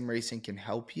think sim racing can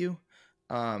help you.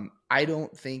 I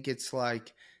don't think it's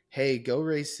like, hey, go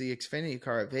race the Xfinity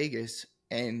car at Vegas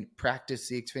and practice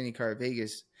the Xfinity car at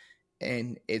Vegas,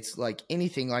 and it's like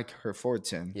anything like her Ford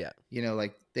sim. Yeah. You know,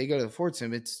 like they go to the Ford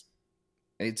sim, it's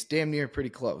damn near pretty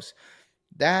close.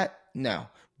 That no,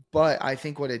 but I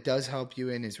think what it does help you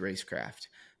in is racecraft.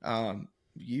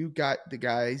 You got the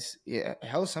guys. Yeah,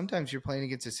 hell, sometimes you're playing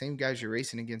against the same guys you're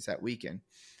racing against that weekend,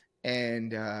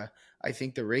 and I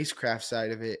think the racecraft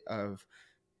side of it, of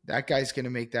that guy's going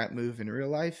to make that move in real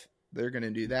life. They're going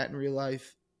to do that in real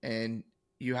life, and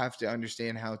you have to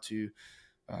understand how to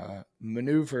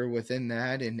maneuver within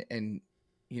that, and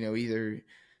either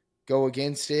go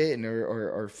against it and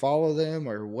or follow them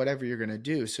or whatever you're going to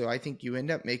do. So I think you end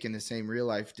up making the same real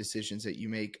life decisions that you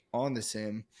make on the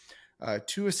sim,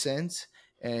 to a sense.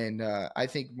 And I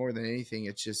think more than anything,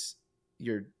 it's just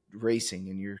you're racing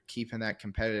and you're keeping that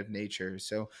competitive nature.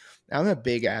 So I'm a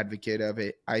big advocate of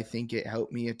it. I think it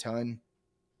helped me a ton.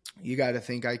 You got to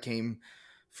think I came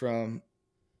from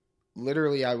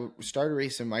literally, I started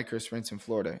racing micro sprints in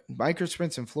Florida. Micro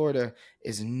sprints in Florida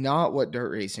is not what dirt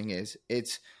racing is.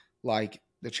 It's like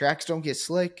the tracks don't get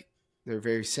slick. They're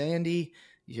very sandy.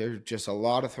 You're just a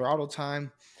lot of throttle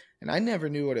time. And I never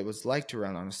knew what it was like to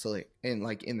run on a slick and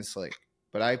like in the slick.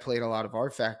 But I played a lot of R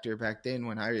Factor back then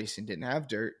when iRacing didn't have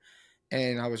dirt.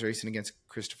 And I was racing against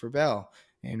Christopher Bell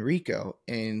and Rico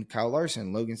and Kyle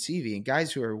Larson, Logan Seavey, and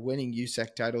guys who are winning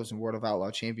USEC titles and World of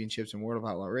Outlaw championships and World of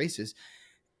Outlaw races.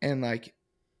 And like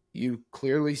you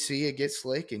clearly see it get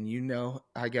slick, and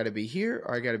I got to be here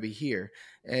or I got to be here.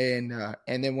 And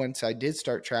then once I did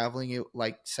start traveling, it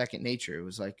like second nature. It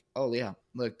was like, oh yeah,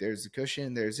 look, there's the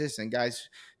cushion, there's this. And guys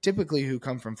typically who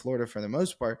come from Florida for the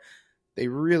most part, they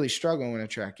really struggle when a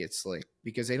track gets slick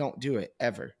because they don't do it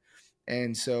ever.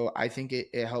 And so I think it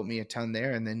helped me a ton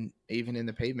there. And then even in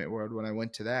the pavement world, when I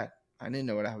went to that, I didn't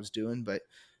know what I was doing, but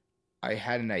I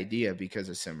had an idea because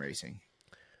of sim racing.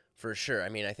 For sure. I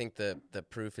mean, I think the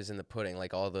proof is in the pudding.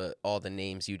 Like all the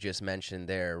names you just mentioned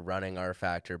there, running R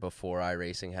Factor before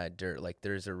iRacing had dirt. Like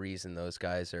there's a reason those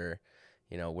guys are,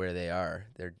 where they are.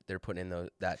 They're putting in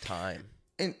that time.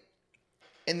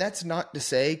 And that's not to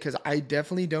say, because I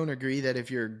definitely don't agree that if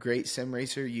you're a great sim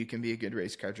racer, you can be a good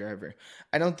race car driver.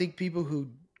 I don't think people who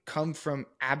come from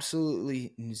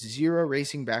absolutely zero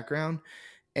racing background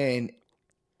and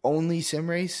only sim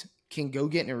race can go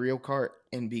get in a real car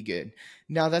and be good.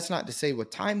 Now, that's not to say with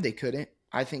time they couldn't.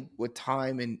 I think with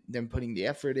time and them putting the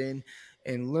effort in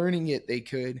and learning it, they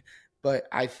could. But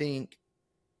I think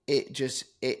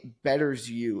it betters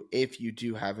you if you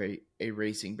do have a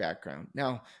racing background.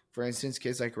 Now, for instance,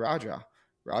 kids like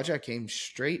Raja came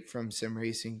straight from sim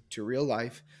racing to real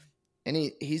life,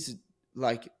 and he's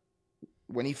like,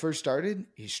 when he first started,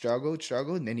 he struggled,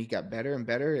 and then he got better and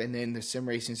better, and then the sim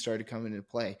racing started coming into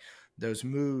play. Those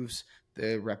moves,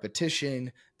 the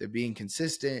repetition, the being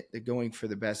consistent, the going for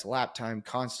the best lap time,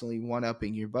 constantly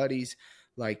one-upping your buddies.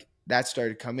 like that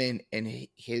started to come in, and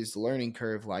his learning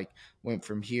curve like went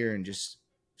from here and just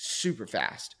super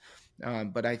fast.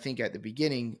 But I think at the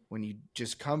beginning, when you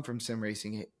just come from sim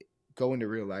racing, go into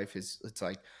real life, it's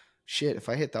like, shit, if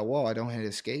I hit that wall, I don't hit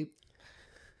escape.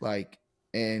 Like,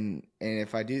 and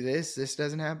if I do this, this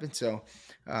doesn't happen. So,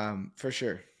 for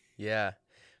sure. Yeah,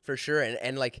 for sure.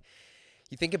 And like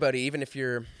you think about it, even if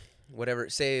you're whatever,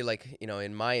 say like, you know,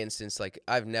 in my instance, like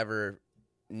I've never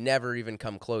even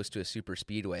come close to a super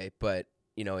speedway, but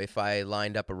you know, if I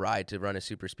lined up a ride to run a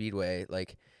super speedway,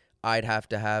 like I'd have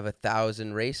to have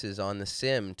 1,000 races on the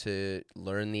sim to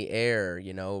learn the air,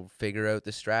 you know, figure out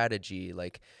the strategy.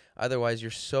 Like otherwise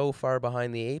you're so far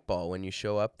behind the eight ball when you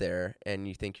show up there and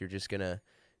you think you're just gonna,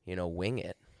 you know, wing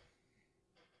it.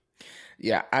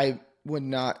 Yeah, I would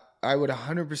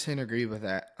 100% agree with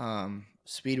that.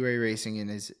 Speedway racing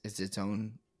is its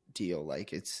own deal.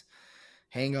 Like, it's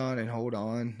hang on and hold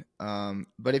on.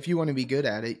 But if you want to be good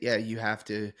at it, yeah, you have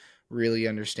to really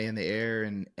understand the air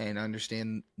and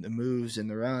understand the moves and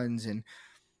the runs. And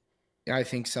I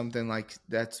think something like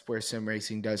that's where sim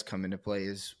racing does come into play,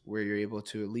 is where you're able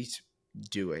to at least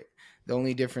do it. The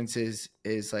only difference is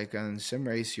like on sim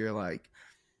race, you're like,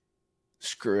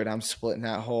 screw it, I'm splitting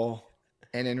that hole.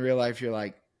 And in real life, you're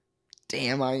like,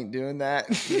 damn, I ain't doing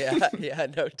that. Yeah, yeah,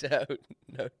 no doubt.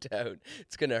 No doubt.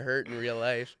 It's going to hurt in real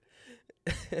life.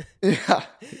 Yeah,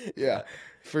 yeah, Yeah,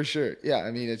 for sure. Yeah,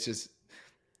 I mean, it's just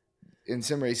in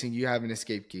sim racing, you have an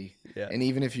escape key. yeah. And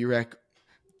even if you wreck,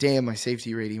 damn, my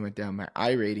safety rating went down, my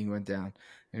I rating went down.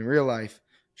 In real life,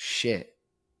 shit,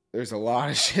 there's a lot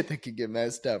of shit that could get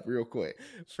messed up real quick.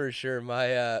 For sure.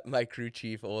 My crew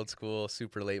chief, old school,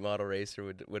 super late model racer,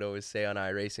 would always say on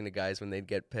iRacing to guys when they'd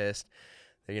get pissed,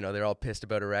 you know, they're all pissed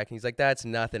about a wreck. And he's like, "That's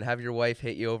nothing. Have your wife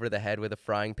hit you over the head with a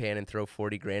frying pan and throw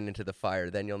 40 grand into the fire.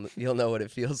 Then you'll know what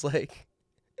it feels like."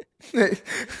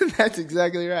 That's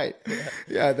exactly right. Yeah.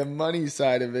 Yeah, the money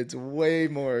side of it's way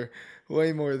more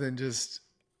than just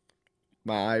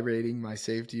my I rating, my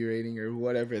safety rating, or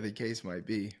whatever the case might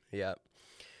be. Yeah.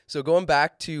 So going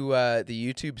back to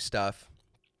the YouTube stuff,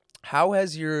 how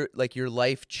has your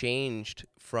life changed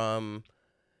from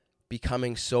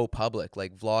becoming so public,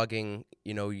 like vlogging?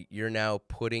 You know, you're now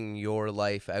putting your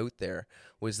life out there.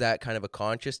 Was that kind of a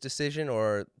conscious decision,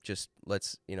 or just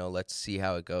let's see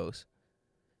how it goes?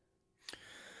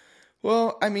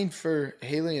 Well, I mean, for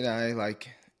Haley and I, like,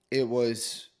 it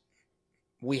was,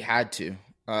 we had to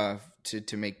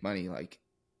make money. Like,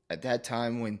 at that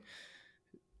time when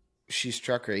she's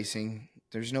truck racing,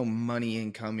 there's no money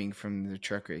incoming from the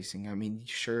truck racing. I mean,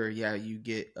 sure, yeah, you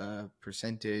get a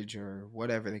percentage or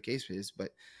whatever the case is,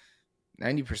 but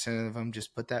 90% of them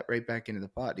just put that right back into the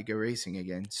pot to go racing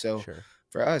again. So Sure.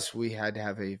 for us, we had to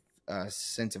have a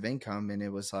sense of income, and it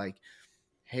was like,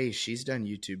 hey, she's done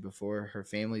YouTube before. Her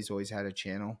family's always had a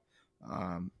channel.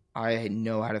 I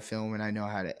know how to film and I know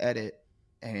how to edit,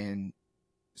 and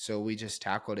so we just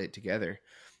tackled it together.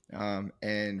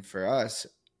 And for us,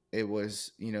 it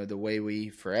was, you know, the way we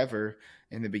forever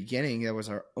in the beginning, that was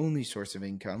our only source of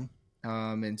income.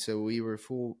 And so we were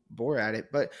full bore at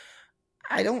it. But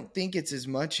I don't think it's as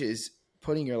much as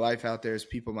putting your life out there as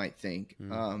people might think.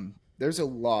 Mm. There's a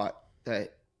lot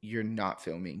that you're not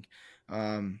filming.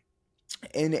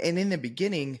 And in the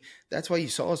beginning, that's why you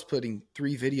saw us putting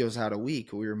 3 videos out a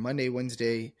week. We were Monday,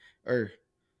 Wednesday, or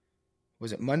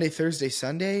was it Monday, Thursday,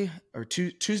 Sunday, or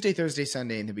Tuesday, Thursday,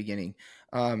 Sunday in the beginning.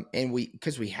 And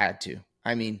because we had to.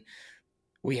 I mean,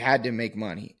 we had to make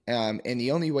money. And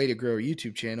the only way to grow a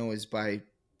YouTube channel is by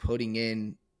putting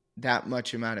in that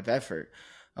much amount of effort.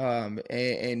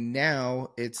 And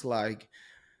now it's like,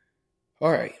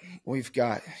 all right, we've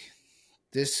got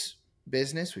this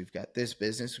business, we've got this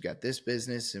business, we've got this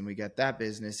business, and we got that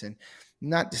business. And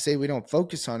not to say we don't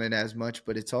focus on it as much,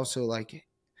 but it's also like,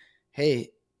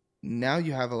 hey, now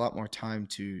you have a lot more time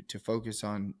to focus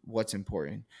on what's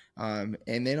important. And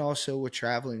then also we're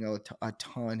traveling a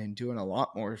ton and doing a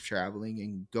lot more traveling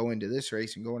and going to this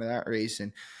race and going to that race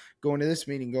and going to this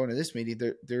meeting, going to this meeting.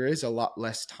 There is a lot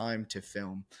less time to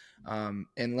film,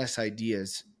 and less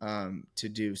ideas to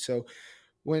do. So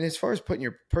when, as far as putting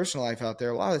your personal life out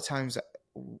there, a lot of the times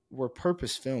we're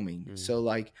purpose filming. Mm. So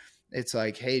like, it's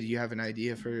like, hey, do you have an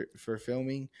idea for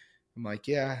filming? I'm like,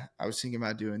 yeah, I was thinking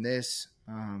about doing this,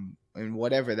 and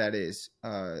whatever that is.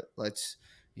 Let's,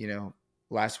 you know,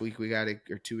 last week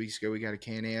or 2 weeks ago, we got a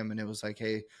Can-Am, and it was like,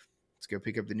 hey, let's go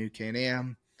pick up the new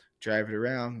Can-Am, drive it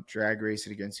around, drag race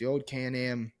it against the old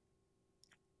Can-Am.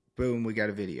 Boom, we got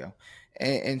a video.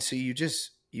 And so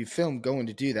you film going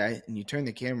to do that, and you turn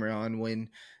the camera on when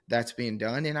that's being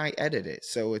done, and I edit it.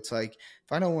 So it's like,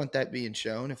 if I don't want that being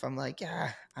shown, if I'm like,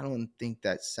 yeah, I don't think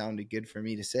that sounded good for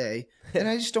me to say, then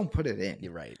I just don't put it in.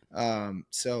 You're right.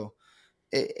 So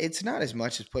it's not as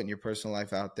much as putting your personal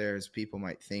life out there as people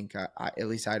might think. At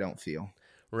least I don't feel.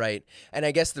 Right. And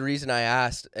I guess the reason I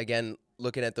asked, again,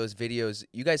 looking at those videos,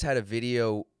 you guys had a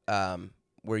video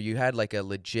where you had like a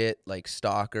legit like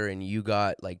stalker and you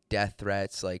got like death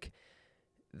threats. Like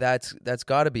that's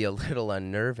got to be a little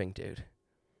unnerving, dude.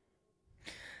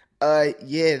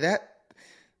 Yeah, that.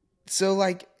 So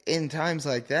like in times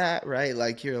like that, right?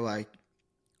 Like you're like,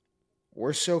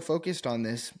 we're so focused on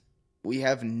this, we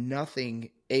have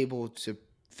nothing able to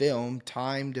film,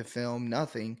 time to film,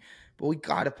 nothing, but we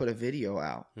got to put a video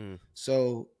out.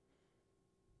 So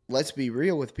let's be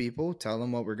real with people, tell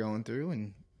them what we're going through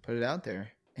and put it out there.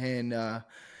 And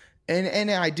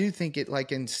I do think it,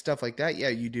 like in stuff like that, yeah,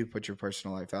 you do put your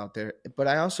personal life out there, but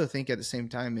I also think at the same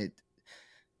time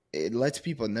it lets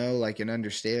people know, like, and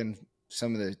understand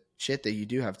some of the shit that you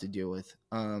do have to deal with.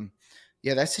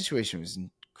 Yeah, that situation was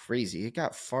crazy. It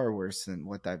got far worse than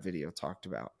what that video talked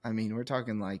about. I mean, we're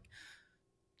talking like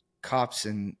cops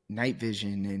and night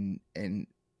vision and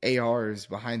ARs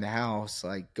behind the house,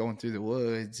 like going through the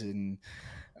woods, and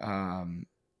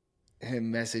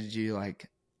him message you like,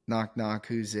 knock knock,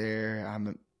 who's there?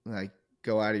 I'm like,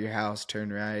 go out of your house,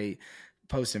 turn right.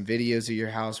 Posting videos of your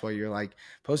house while you're like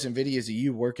posting videos of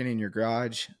you working in your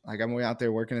garage. Like I'm out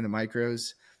there working in the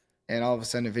micros, and all of a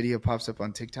sudden a video pops up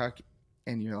on TikTok,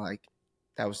 and you're like,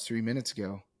 that was 3 minutes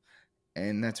ago,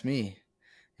 and that's me.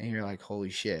 And you're like, holy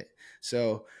shit.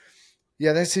 So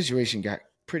yeah, that situation got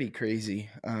pretty crazy.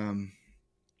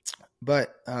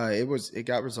 But it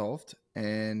got resolved,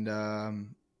 and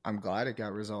I'm glad it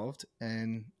got resolved,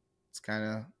 and it's kind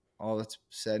of all that's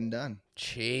said and done.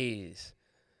 Jeez.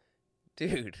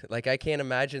 Dude, like I can't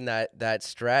imagine that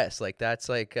stress. Like that's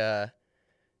like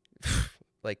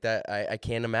like that I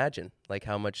can't imagine like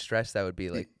how much stress that would be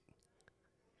like.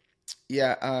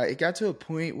 Yeah, it got to a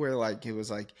point where like it was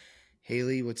like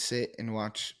Hailie would sit and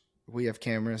watch. We have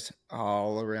cameras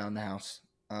all around the house,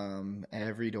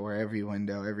 every door, every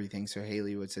window, everything. So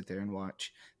Hailie would sit there and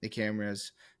watch the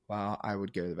cameras while I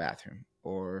would go to the bathroom.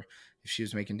 Or if she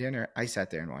was making dinner, I sat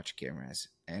there and watched cameras.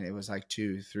 And it was like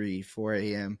 2, 3, 4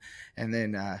 a.m. And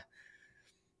then,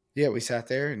 yeah, we sat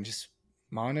there and just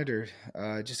monitored,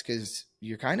 just because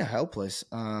you're kind of helpless.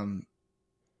 In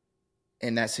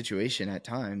that situation at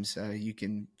times, you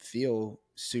can feel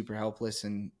super helpless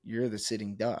and you're the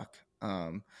sitting duck.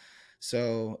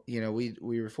 So, you know, we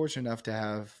were fortunate enough to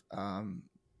have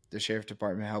the sheriff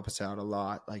department help us out a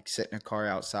lot, like sit in a car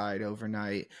outside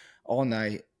overnight, all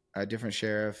night. A different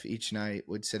sheriff each night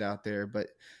would sit out there, but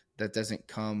that doesn't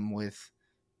come with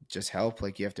just help.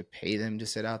 Like you have to pay them to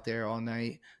sit out there all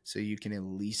night so you can at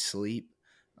least sleep.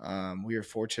 We were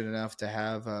fortunate enough to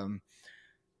have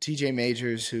TJ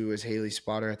Majors, who was Hailie's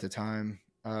spotter at the time,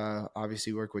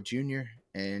 obviously worked with Junior,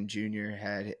 and Junior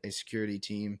had a security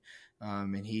team,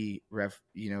 and he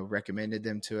recommended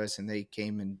them to us, and they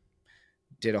came and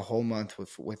did a whole month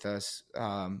with us.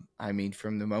 I mean,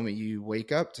 from the moment you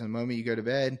wake up to the moment you go to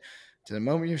bed to the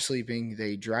moment you're sleeping,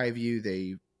 they drive you,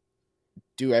 they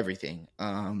do everything,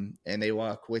 and they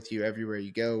walk with you everywhere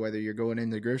you go, whether you're going in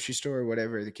the grocery store or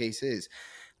whatever the case is.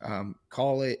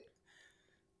 Call it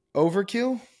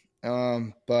overkill,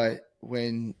 but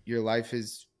when your life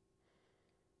is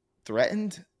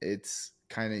threatened, it's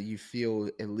kind of, you feel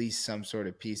at least some sort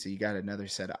of peace that you got another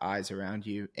set of eyes around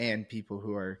you and people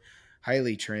who are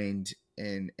highly trained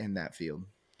in that field.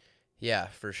 Yeah,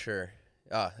 for sure.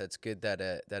 Oh, that's good that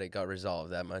it got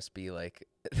resolved. That must be like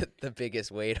the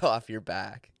biggest weight off your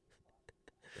back.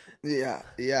 Yeah.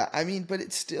 I mean, but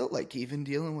it's still like, even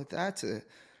dealing with that's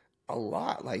a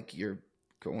lot. Like you're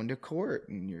going to court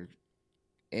and you're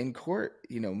in court,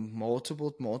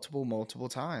 multiple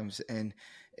times, and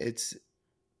it's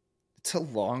a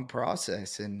long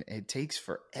process, and it takes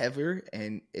forever,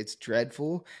 and it's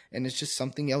dreadful, and it's just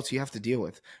something else you have to deal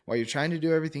with while you're trying to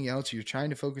do everything else. You're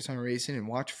trying to focus on racing and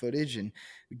watch footage and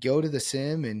go to the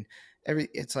sim and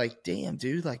it's like, damn,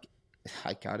 dude, like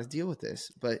I gotta deal with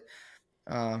this. But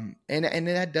and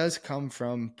that does come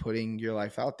from putting your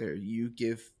life out there. You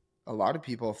give a lot of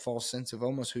people a false sense of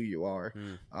almost who you are.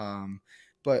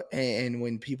 But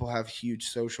when people have huge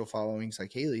social followings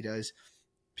like Hailie does,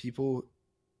 people,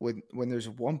 when there's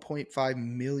 1.5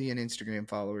 million Instagram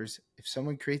followers, if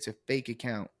someone creates a fake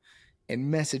account and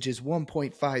messages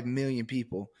 1.5 million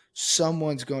people,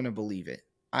 someone's going to believe it.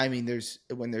 I mean,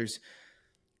 when there's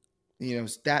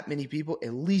that many people,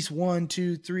 at least 1,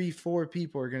 2, 3, 4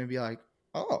 people are going to be like,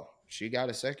 oh, she got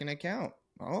a second account.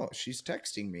 Oh, she's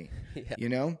texting me, Yeah.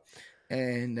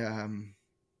 and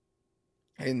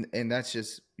and that's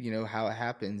just, you know, how it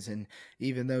happens. And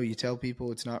even though you tell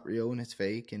people it's not real and it's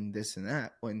fake and this and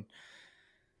that, when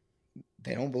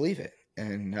they don't believe it,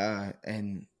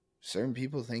 and certain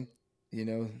people think, you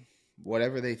know,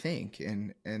 whatever they think,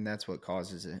 and that's what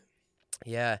causes it.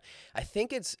 Yeah, I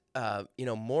think it's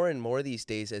more and more these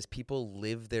days as people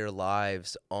live their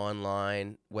lives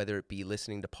online, whether it be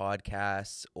listening to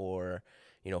podcasts or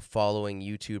following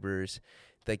YouTubers,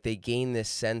 like they gain this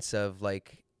sense of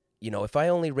like, if I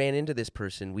only ran into this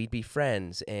person, we'd be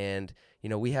friends, and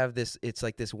we have this. It's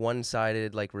like this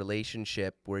one-sided like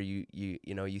relationship where you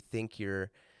think you're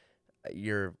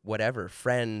whatever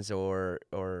friends or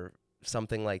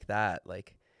something like that.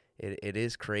 Like it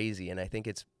is crazy, and I think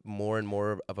it's more and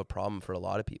more of a problem for a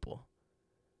lot of people.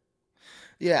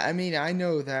 Yeah, I mean, I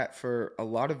know that for a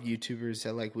lot of YouTubers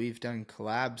that like we've done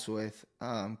collabs with,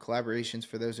 collaborations,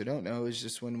 for those who don't know, is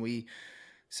just when we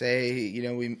say, you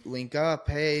know, we link up,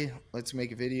 hey, let's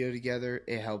make a video together.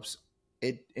 It helps.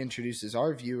 It introduces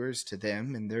our viewers to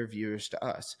them and their viewers to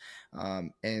us.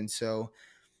 And so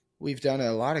we've done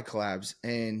a lot of collabs,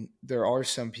 and there are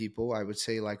some people, I would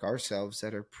say, like ourselves,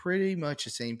 that are pretty much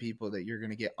the same people that you're going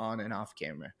to get on and off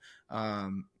camera.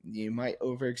 You might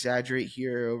over exaggerate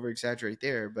here, over exaggerate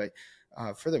there, but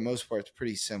for the most part, it's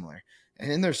pretty similar.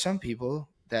 And then there's some people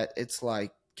that it's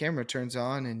like camera turns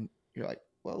on and you're like,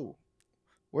 whoa,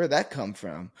 where'd that come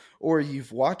from? Or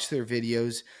you've watched their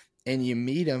videos and you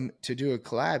meet them to do a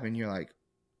collab and you're like,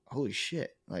 holy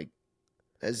shit, like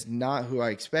that's not who I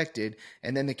expected.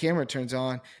 And then the camera turns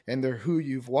on and they're who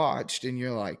you've watched, and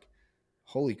you're like,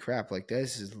 holy crap, like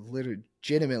this is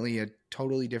legitimately a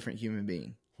totally different human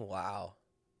being. Wow.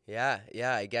 Yeah,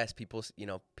 I guess people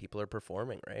are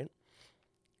performing, right?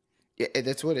 Yeah,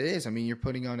 that's what it is. I mean, you're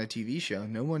putting on a TV show.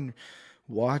 No one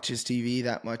watches TV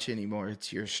that much anymore.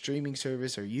 It's your streaming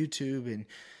service or YouTube. And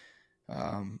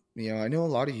you know, I know a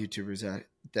lot of YouTubers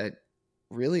that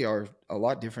really are a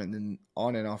lot different than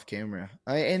on and off camera.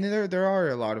 And there are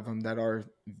a lot of them that are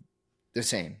the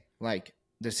same, like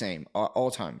the same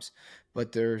all times.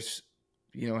 But there's,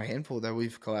 you know, a handful that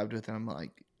we've collabed with, and I'm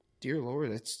like, dear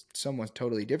Lord, that's someone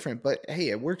totally different. But hey,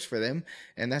 it works for them,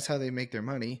 and that's how they make their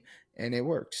money, and it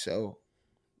works. So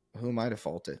who am I to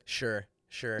fault it? Sure,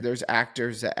 sure. There's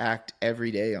actors that act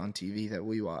every day on TV that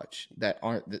we watch that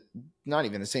aren't not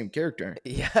even the same character.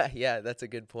 Yeah, that's a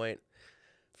good point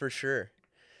for sure.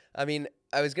 I mean,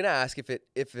 I was gonna ask if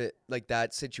it like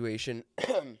that situation,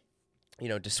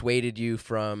 dissuaded you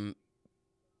from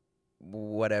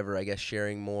whatever, I guess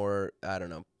sharing more, I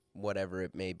don't know, whatever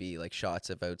it may be, like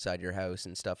shots of outside your house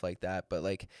and stuff like that. But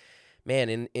like, man,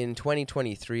 in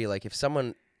 2023, like if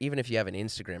someone, even if you have an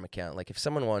Instagram account, like if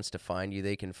someone wants to find you,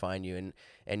 they can find you,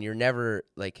 and you're never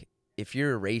like, if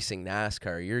you're racing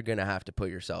NASCAR, you're gonna have to put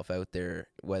yourself out there,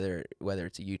 whether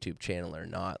it's a YouTube channel or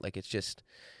not. Like it's just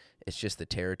the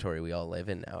territory we all live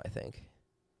in now, I think.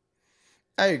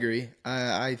 I agree.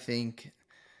 I think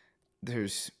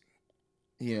there's,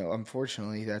 you know,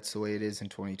 unfortunately, that's the way it is in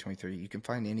 2023. You can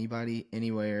find anybody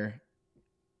anywhere.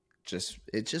 Just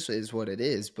it just is what it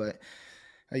is. But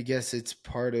I guess it's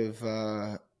part of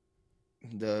the,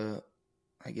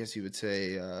 I guess you would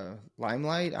say,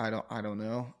 limelight. I don't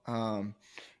know.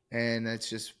 And that's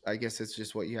just, I guess that's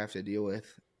just what you have to deal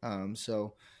with.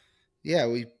 So yeah,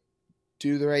 we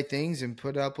do the right things and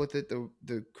put up with it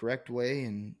the correct way.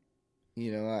 And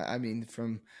you know, I mean,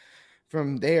 from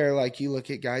there, like you look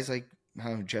at guys like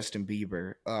Justin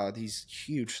Bieber, these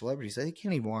huge celebrities, they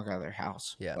can't even walk out of their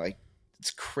house. Yeah. Like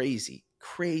it's crazy,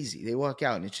 crazy. They walk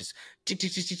out and it's just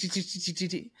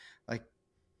like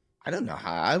I don't know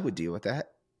how I would deal with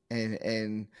that.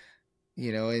 And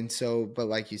you know, and so, but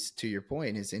like you, to your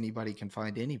point, is anybody can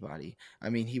find anybody. I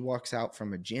mean, he walks out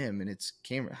from a gym and it's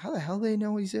camera. How the hell do they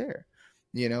know he's there?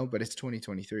 You know, but it's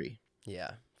 2023.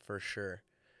 Yeah, for sure.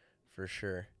 For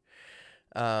sure.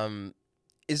 Um,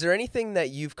 is there anything that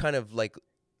you've kind of like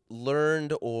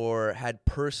learned or had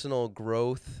personal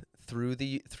growth through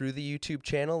the YouTube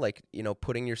channel, like,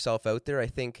 putting yourself out there? I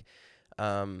think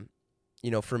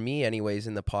for me anyways,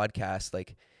 in the podcast,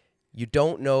 like you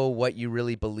don't know what you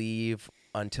really believe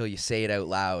until you say it out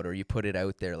loud or you put it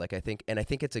out there. Like I think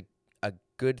it's a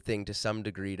good thing to some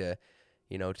degree to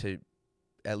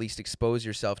at least expose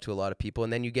yourself to a lot of people,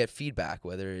 and then you get feedback,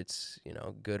 whether it's,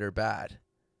 good or bad.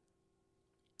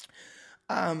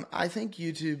 I think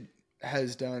YouTube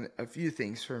has done a few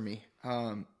things for me.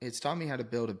 It's taught me how to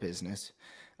build a business,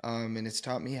 and it's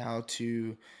taught me how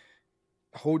to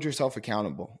hold yourself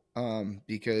accountable.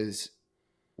 Because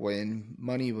when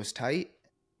money was tight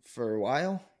for a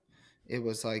while, it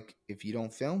was like if you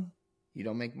don't film, you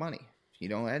don't make money. You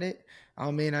don't edit?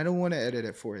 Oh man, I don't want to edit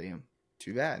at 4 a.m.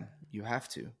 Too bad. You have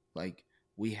to. Like,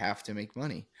 we have to make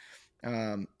money.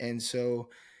 And so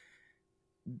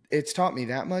it's taught me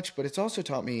that much, but it's also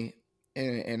taught me,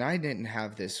 and I didn't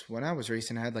have this when I was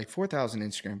racing. I had like 4,000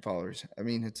 Instagram followers. I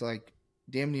mean, it's like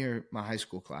damn near my high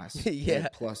school class. Yeah.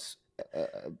 Plus,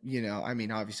 I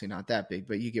mean, obviously not that big,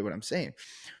 but you get what I'm saying.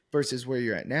 Versus where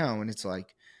you're at now, and it's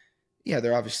like, yeah,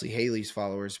 they're obviously Hailie's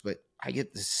followers, but I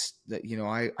get this,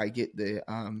 I get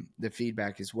the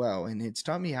feedback as well, and it's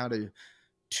taught me how to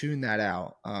tune that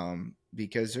out,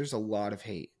 because there's a lot of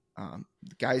hate.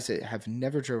 Guys that have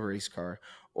never drove a race car,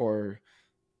 or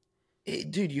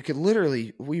dude, you could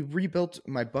literally, we rebuilt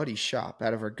my buddy's shop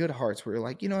out of our good hearts. We were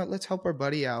like, you know what, let's help our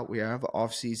buddy out. We have an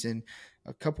off season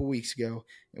a couple weeks ago,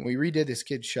 and we redid this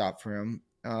kid's shop for him.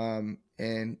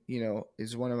 And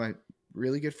is one of my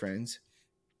really good friends.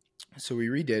 So we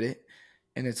redid it,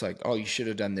 and it's like, oh, you should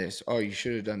have done this. Oh, you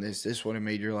should have done this. This would have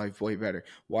made your life way better.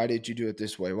 Why did you do it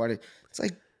this way? It's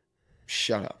like,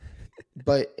 shut up.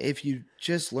 But if you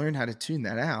just learn how to tune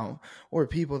that out, or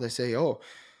people that say, oh,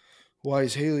 why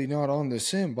is Hailie not on the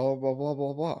sim? Blah, blah, blah,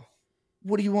 blah, blah.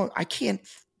 What do you want? I can't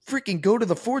freaking go to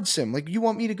the Ford sim. Like, you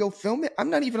want me to go film it?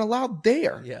 I'm not even allowed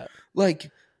there. Yeah.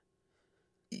 Like,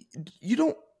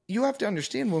 you have to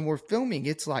understand, when we're filming,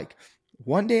 it's like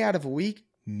one day out of a week,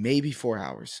 maybe 4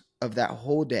 hours of that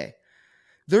whole day.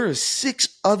 There are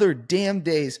 6 other damn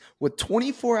days with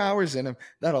 24 hours in them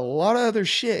that a lot of other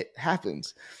shit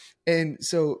happens. And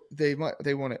so they want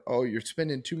to, oh, you're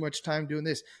spending too much time doing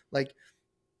this. Like,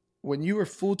 when you were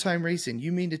full-time racing,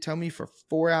 you mean to tell me for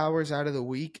 4 hours out of the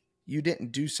week, you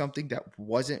didn't do something that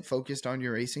wasn't focused on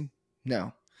your racing?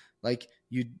 No. Like,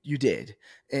 you did.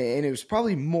 And it was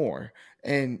probably more.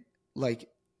 And like,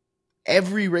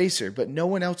 every racer, but no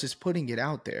one else is putting it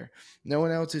out there. No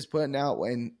one else is putting out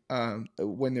when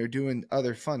they're doing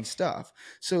other fun stuff.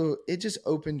 So it just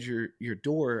opens your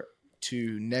door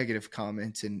to negative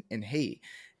comments and hate.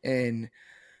 And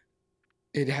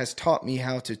it has taught me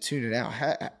how to tune it out.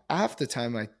 Half the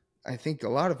time, I think a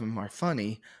lot of them are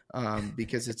funny,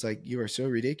 because it's like, you are so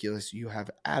ridiculous. You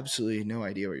have absolutely no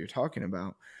idea what you're talking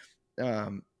about.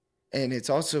 And it's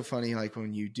also funny, like,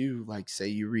 when you do, like, say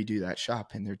you redo that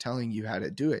shop and they're telling you how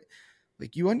to do it,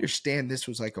 like, you understand this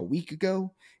was like a week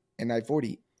ago, and I've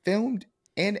already filmed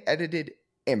and edited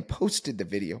and posted the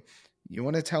video. You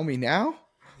want to tell me now?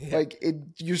 Yeah. Like,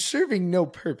 you're serving no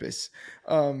purpose.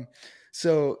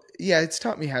 So yeah, it's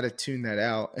taught me how to tune that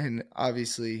out. And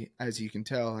obviously, as you can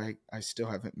tell, I still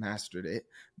haven't mastered it,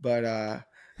 but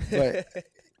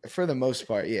for the most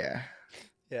part, yeah.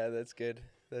 Yeah, that's good.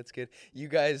 That's good. You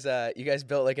guys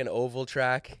built like an oval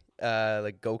track,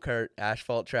 like go-kart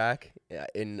asphalt track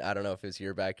in, I don't know if it's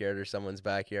your backyard or someone's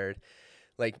backyard.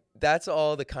 Like, that's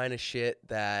all the kind of shit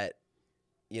that,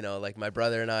 like, my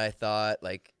brother and I thought,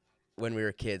 like, when we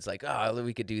were kids, like, oh,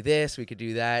 we could do this, we could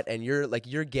do that. And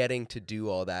you're getting to do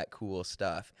all that cool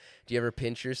stuff. Do you ever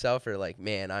pinch yourself, or like,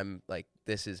 man, I'm like,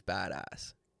 this is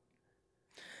badass?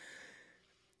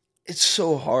 It's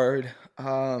so hard.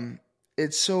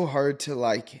 It's so hard to,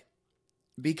 like,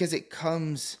 because it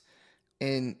comes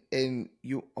and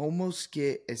you almost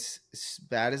get, as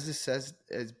bad as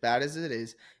it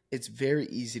is, it's very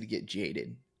easy to get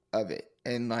jaded of it.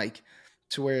 And like,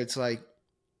 to where it's like,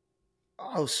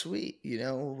 oh, sweet,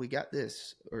 we got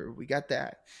this or we got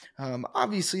that.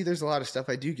 Obviously, there's a lot of stuff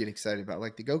I do get excited about,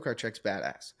 like the go-kart track's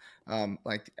badass.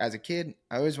 Like, as a kid,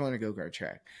 I always wanted a go-kart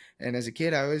track. And as a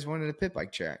kid, I always wanted a pit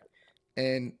bike track.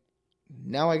 And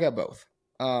now I got both.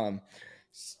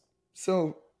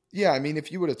 So, yeah, I mean,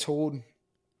 if you would have told,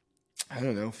 I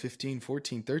don't know, 15,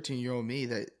 14, 13-year-old me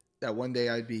that one day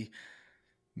I'd be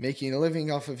making a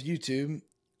living off of YouTube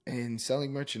and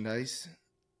selling merchandise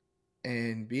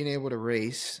and being able to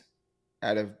race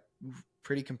at a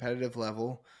pretty competitive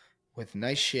level with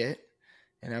nice shit,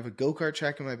 and have a go-kart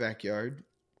track in my backyard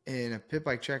and a pit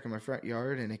bike track in my front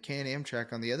yard and a Can-Am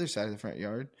track on the other side of the front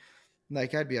yard,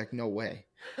 like, I'd be like, no way.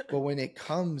 But when it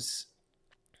comes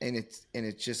and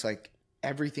it's just like,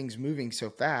 everything's moving so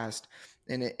fast.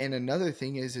 And another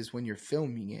thing is when you're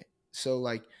filming it. So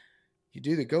like, you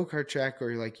do the go-kart track,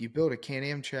 or like you build a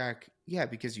Can-Am track, yeah,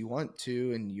 because you want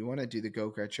to, and you want to do the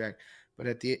go-kart track. But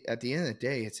at the end of the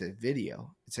day, it's a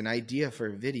video. It's an idea for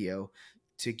a video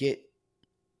to get,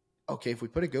 okay, if we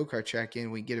put a go-kart track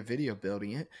in, we get a video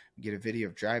building it, we get a video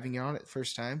of driving on it the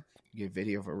first time, we get a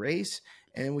video of a race,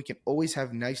 and then we can always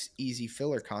have nice, easy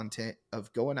filler content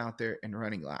of going out there and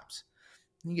running laps.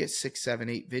 You get 6, 7,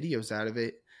 8 videos out of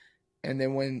it. And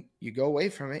then when you go away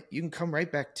from it, you can come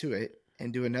right back to it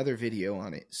and do another video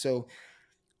on it. So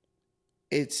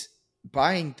it's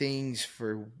buying things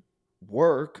for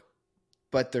work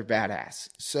but they're badass.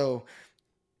 So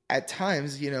at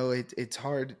times, it's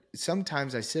hard.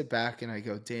 Sometimes I sit back and I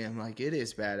go, damn, like it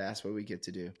is badass what we get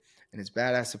to do. And it's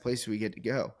badass the places we get to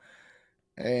go.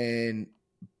 And,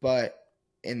 but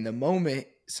in the moment,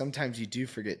 sometimes you do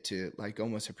forget to like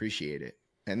almost appreciate it.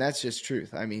 And that's just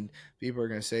truth. I mean, people are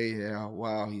going to say,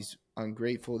 wow, he's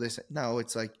ungrateful. This, no,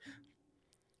 it's like,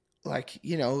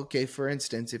 okay, for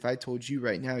instance, if I told you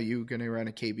right now you were going to run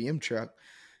a KBM truck,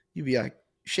 you'd be like,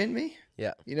 shitting me?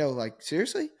 Yeah. Like,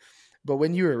 seriously? But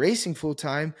when you were racing full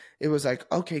time, it was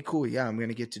like, okay, cool. Yeah, I'm going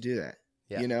to get to do that.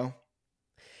 Yeah.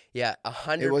 Yeah.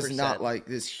 It was 100%. not like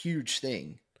this huge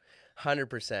thing.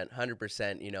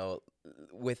 100%.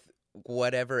 With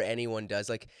whatever anyone does,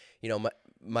 like,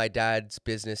 my dad's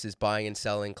business is buying and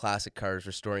selling classic cars,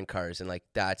 restoring cars. And like,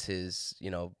 that's his,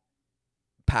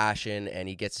 passion, and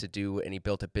he gets to do, and he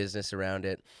built a business around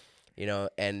it,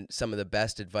 and some of the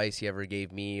best advice he ever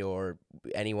gave me or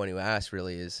anyone who asked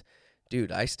really is,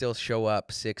 dude, I still show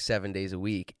up 6-7 days a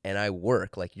week and I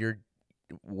work. Like,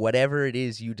 whatever it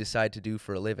is you decide to do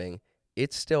for a living,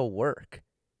 it's still work.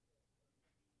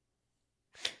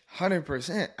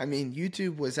 100%. I mean,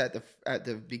 YouTube was at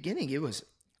the beginning. It was,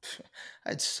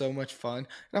 I had so much fun, and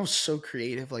I was so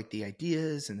creative, like the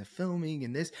ideas and the filming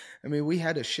and this. I mean, we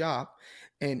had a shop,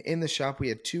 and in the shop we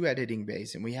had 2 editing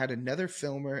bays, and we had another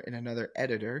filmer and another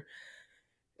editor,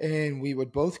 and we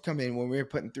would both come in when we were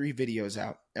putting 3 videos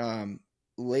out.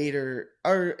 Later,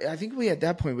 or I think at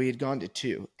that point we had gone to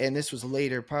 2, and this was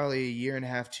later, probably a year and a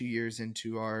half, 2 years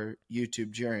into our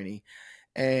YouTube journey,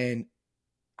 and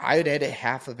I would edit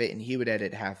half of it and he would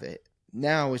edit half of it.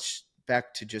 Now it's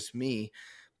back to just me,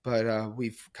 but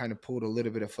we've kind of pulled a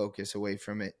little bit of focus away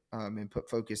from it, and put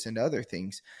focus into other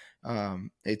things.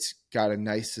 It's got a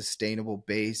nice sustainable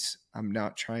base. I'm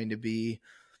not trying to be,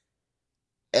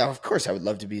 of course I would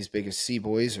love to be as big as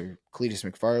C-Boys or Cletus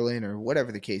McFarlane or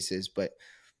whatever the case is, but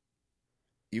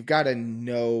you've got to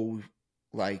know,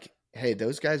 like, hey,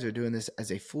 those guys are doing this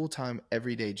as a full-time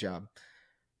everyday job.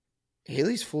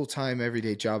 Hailie's full-time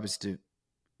everyday job is to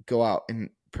go out and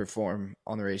perform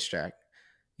on the racetrack.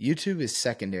 YouTube is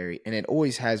secondary, and it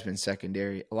always has been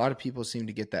secondary. A lot of people seem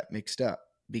to get that mixed up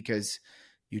because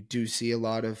you do see a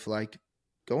lot of like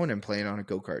going and playing on a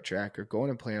go-kart track or going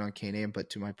and playing on Can-Am. But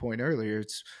to my point earlier,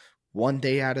 it's one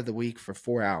day out of the week for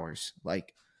 4 hours.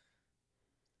 Like,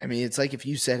 I mean, it's like if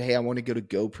you said, hey, I want to go to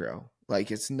GoPro.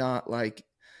 Like, it's not like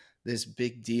this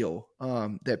big deal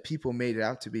that people made it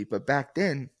out to be. But back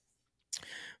then,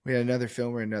 we had another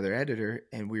filmer, another editor,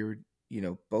 and we were,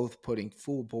 both putting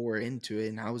full bore into it.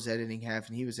 And I was editing half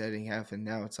and he was editing half. And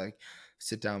now it's like,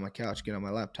 sit down on my couch, get on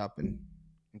my laptop, and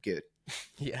I'm good.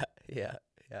 Yeah,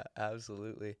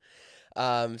 absolutely.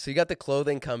 So you got the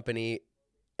clothing company,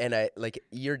 and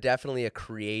you're definitely a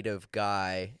creative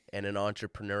guy and an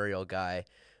entrepreneurial guy.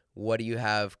 What do you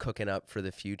have cooking up for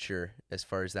the future as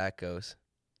far as that goes?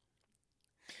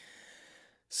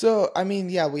 So, I mean,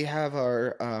 yeah, we have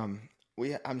our,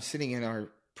 I'm sitting in our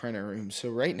printer room. So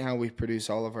right now we produce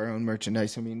all of our own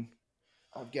merchandise. I mean,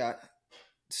 I've got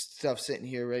stuff sitting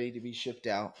here ready to be shipped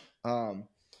out.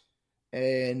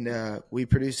 And we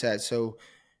produce that. So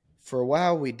for a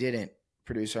while we didn't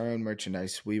produce our own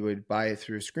merchandise. We would buy it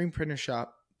through a screen printer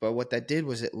shop. But what that did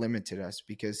was it limited us,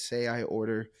 because say I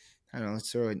order, I don't know,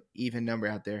 let's throw an even number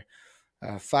out there,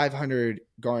 500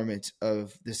 garments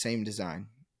of the same design.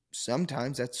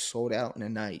 Sometimes that's sold out in a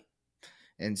night,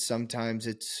 and sometimes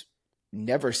it's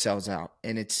never sells out,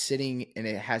 and it's sitting and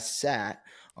it has sat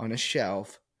on a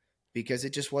shelf because it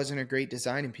just wasn't a great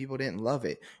design and people didn't love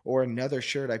it. Or another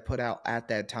shirt I put out at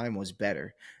that time was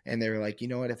better, and they were like, you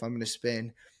know what, if I'm going to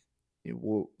spend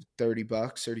 $30,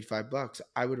 $35,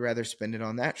 I would rather spend it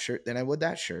on that shirt than I would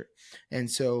that shirt. And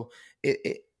so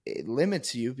it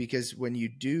limits you, because when you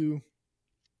do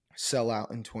sell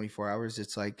out in 24 hours,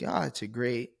 it's like, it's a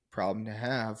great problem to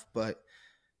have, but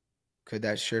could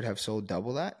that shirt have sold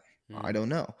double that? I don't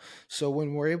know. So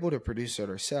when we're able to produce it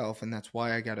ourselves, and that's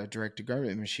why I got a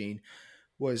direct-to-garment machine,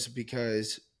 was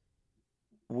because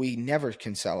we never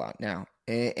can sell out now.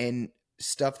 And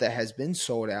stuff that has been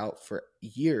sold out for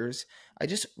years, I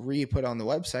just re-put on the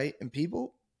website, and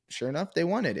people, sure enough, they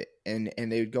wanted it. And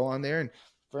they would go on there, and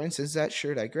for instance, that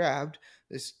shirt I grabbed,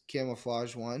 this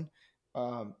camouflage one,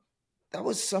 that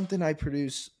was something I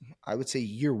produced, I would say,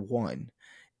 year 1.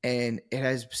 And it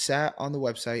has sat on the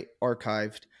website,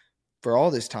 archived for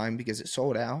all this time because it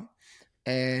sold out.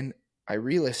 And I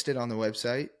relisted on the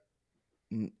website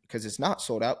because it's not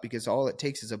sold out, because all it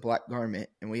takes is a black garment.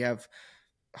 And we have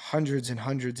hundreds and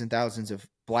hundreds and thousands of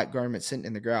black garments sitting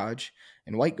in the garage,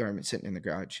 and white garments sitting in the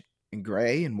garage, and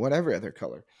gray, and whatever other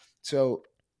color. So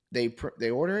they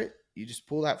order it, You just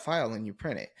pull that file and you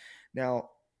print it. Now,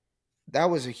 that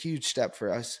was a huge step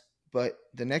for us, but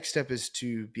the next step is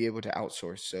to be able to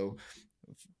outsource. So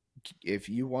if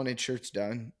you wanted shirts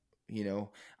done,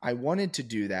 I wanted to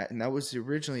do that, and that was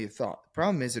originally a thought. The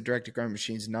problem is a direct-to-garment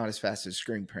machine is not as fast as a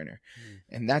screen printer,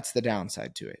 and that's the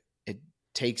downside to it. It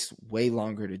takes way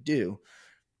longer to do,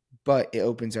 but it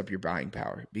opens up your buying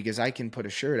power, because I can put a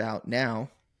shirt out now,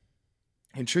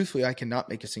 and truthfully, I cannot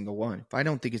make a single one if I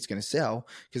don't think it's going to sell.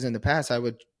 Because in the past, I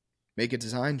would make a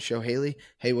design, show Hailie,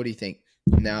 hey, what do you think?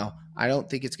 No, I don't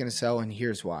think it's going to sell, and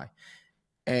here's why.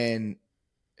 And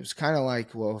it was kind of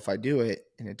like, well, if I do it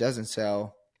and it doesn't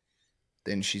sell,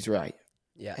 then she's right.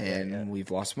 And we've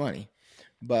lost money.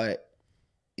 But,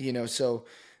 so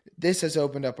this has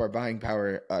opened up our buying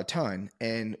power a ton.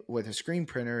 And with a screen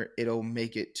printer, it'll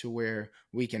make it to where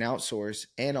we can outsource.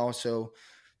 And also,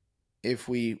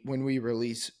 when we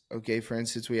release, okay, for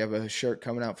instance, we have a shirt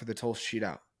coming out for the Tulsa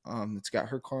Shootout. It's got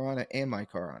her car on it and my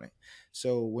car on it.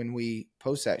 So when we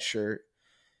post that shirt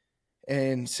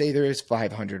and say there is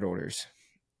 500 orders,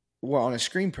 well, on a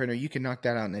screen printer, you can knock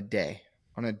that out in a day.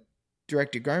 On a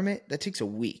direct-to-garment, that takes a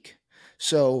week.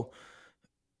 So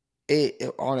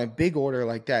on a big order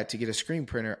like that, to get a screen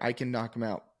printer, I can knock them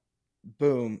out,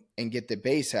 boom, and get the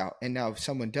base out. And now if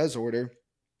someone does order,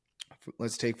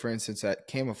 let's take, for instance, that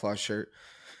camouflage shirt.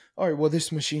 All right, well,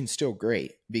 this machine's still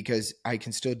great because I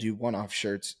can still do one-off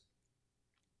shirts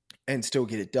and still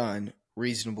get it done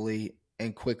reasonably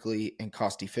and quickly and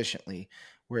cost efficiently.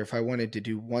 Where if I wanted to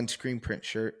do one screen print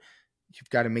shirt, you've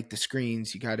got to make the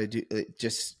screens. You got to do it.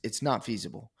 It's not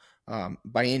feasible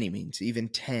by any means. Even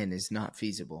 10 is not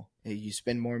feasible. You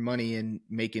spend more money in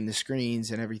making the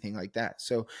screens and everything like that.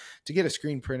 So to get a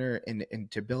screen printer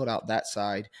and to build out that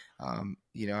side, I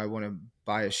want to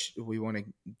we want to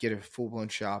get a full blown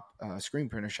shop, screen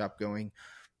printer shop going,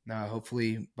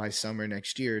 hopefully by summer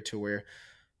next year, to where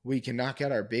we can knock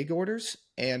out our big orders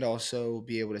and also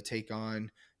be able to take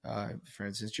on, for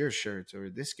instance, your shirts, or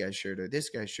this guy's shirt, or this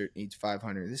guy's shirt needs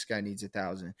 500, this guy needs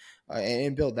 1,000,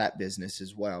 and build that business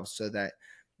as well. So that,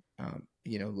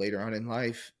 later on in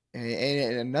life,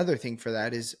 and another thing for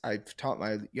that is I've taught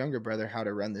my younger brother how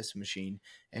to run this machine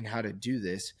and how to do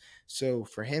this. So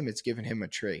for him, it's given him a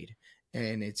trade,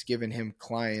 and it's given him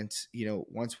clients.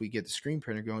 Once we get the screen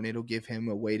printer going, it'll give him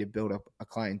a way to build up a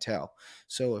clientele.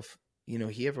 So if,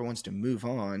 he ever wants to move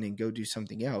on and go do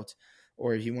something else,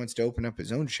 or he wants to open up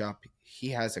his own shop, he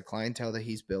has a clientele that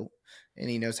he's built and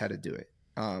he knows how to do it.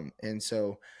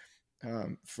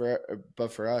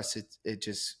 For us, it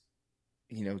just,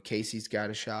 Casey's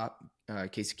got a shop,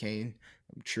 Casey Kane,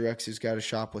 Truex has got a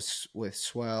shop with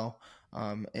Swell.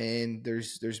 And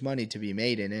there's money to be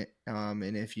made in it.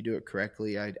 And if you do it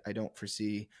correctly, I don't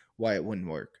foresee why it wouldn't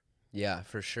work. Yeah,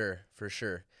 for sure. For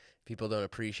sure. People don't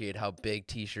appreciate how big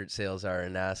t-shirt sales are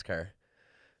in NASCAR.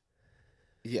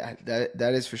 Yeah,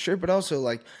 that is for sure. But also,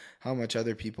 like, how much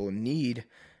other people need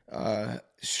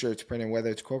shirts printed, whether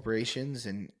it's corporations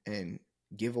and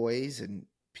giveaways, and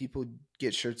people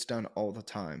get shirts done all the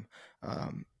time.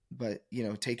 But,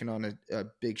 taking on a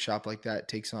big shop like that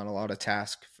takes on a lot of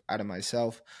task out of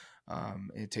myself.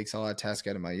 It takes a lot of task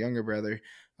out of my younger brother,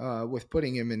 with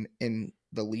putting him in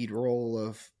the lead role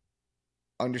of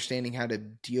understanding how to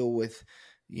deal with,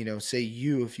 say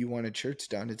if you wanted shirts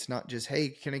done, it's not just, hey,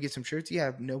 can I get some shirts?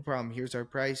 Yeah, no problem. Here's our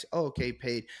price. Oh, okay,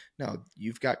 paid. No,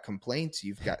 you've got complaints.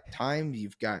 You've got time.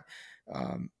 You've got,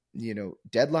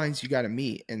 deadlines you got to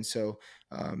meet. And so,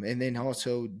 and then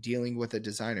also dealing with a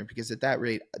designer, because at that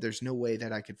rate, there's no way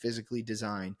that I could physically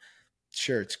design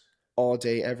shirts all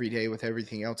day, every day, with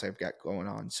everything else I've got going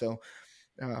on. So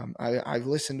I've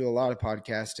listened to a lot of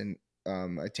podcasts, and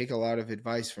I take a lot of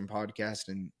advice from podcasts,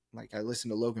 and like I listen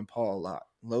to Logan Paul a lot.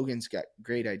 Logan's got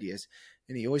great ideas,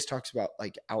 and he always talks about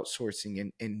like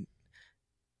outsourcing and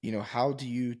how do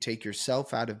you take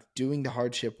yourself out of doing the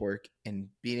hardship work and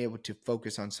being able to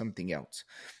focus on something else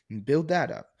and build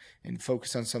that up, and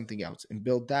focus on something else and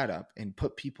build that up, and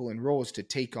put people in roles to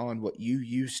take on what you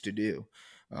used to do.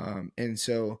 And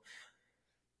so,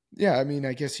 yeah, I mean,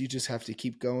 I guess you just have to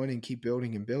keep going and keep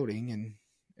building and building,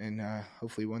 and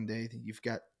hopefully one day you've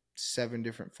got 7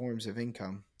 different forms of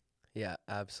income. Yeah,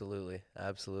 absolutely.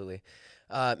 Absolutely.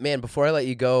 Man, before I let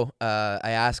you go,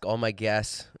 I ask all my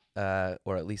guests,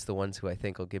 or at least the ones who I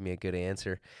think will give me a good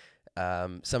answer,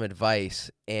 some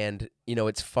advice. And,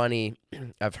 it's funny.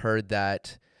 I've heard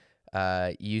that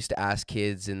you used to ask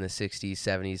kids in the 60s,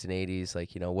 70s, and 80s,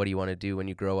 like, what do you want to do when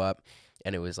you grow up?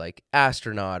 And it was like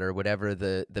astronaut or whatever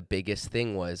the biggest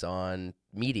thing was on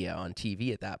media, on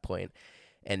TV at that point.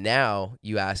 And now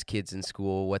you ask kids in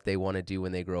school what they want to do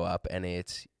when they grow up, and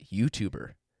it's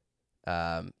YouTuber.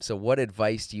 So what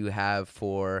advice do you have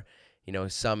for,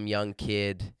 some young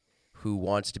kid who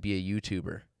wants to be a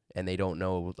YouTuber and they don't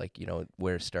know, like,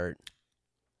 where to start?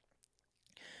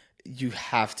 You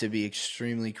have to be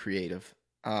extremely creative.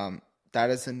 That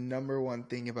is the number one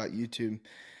thing about YouTube,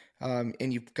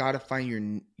 and you've got to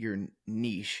find your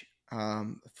niche.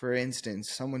 For instance,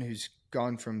 someone who's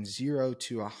gone from 0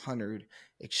 to 100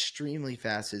 extremely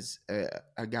fast is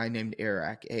a guy named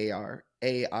Arac, Airrack.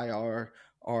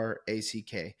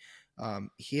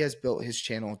 He has built his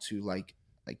channel to like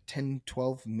 10,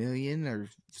 12 million, or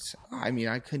I mean,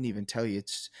 I couldn't even tell you.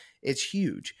 It's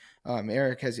huge.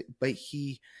 Eric has, but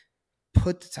he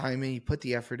put the time in, he put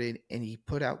the effort in, and he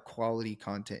put out quality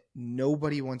content.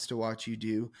 Nobody wants to watch you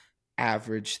do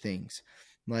average things.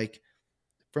 Like,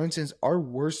 for instance, our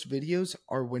worst videos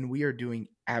are when we are doing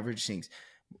average things.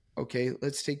 Okay,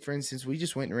 let's take, for instance, we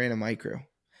just went and ran a micro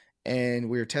and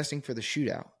we were testing for the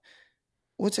shootout.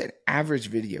 What's an average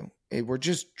video? We're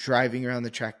just driving around the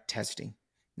track testing.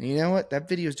 And you know what? That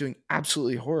video is doing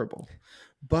absolutely horrible.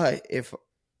 But if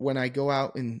when I go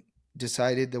out and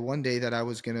decided the one day that I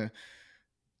was going to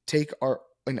take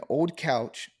an old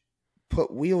couch,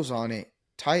 put wheels on it,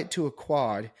 tie it to a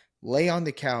quad, lay on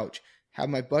the couch, have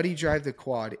my buddy drive the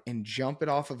quad, and jump it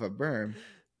off of a berm.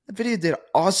 The video did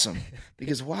awesome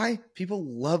because why? People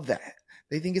love that.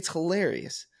 They think it's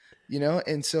hilarious,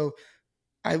 And so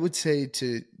I would say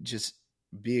to just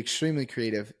be extremely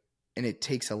creative, and it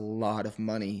takes a lot of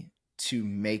money to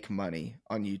make money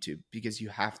on YouTube because you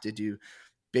have to do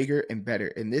bigger and better.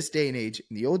 In this day and age,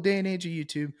 in the old day and age of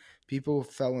YouTube, people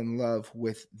fell in love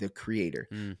with the creator.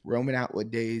 Roman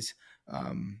Atwood days,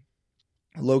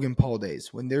 Logan Paul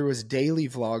days, when there was daily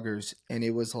vloggers and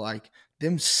it was like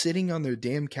them sitting on their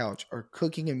damn couch or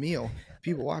cooking a meal,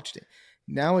 people watched it.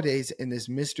 Nowadays, in this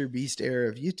Mr. Beast era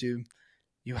of YouTube,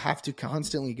 you have to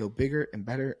constantly go bigger and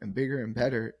better and bigger and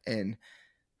better. And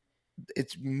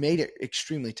it's made it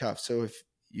extremely tough. So if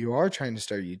you are trying to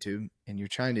start YouTube and you're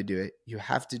trying to do it, you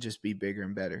have to just be bigger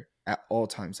and better at all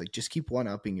times. Like, just keep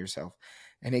one-upping yourself.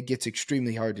 And it gets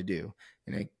extremely hard to do.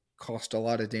 And it costs a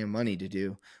lot of damn money to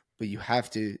do. But you have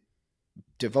to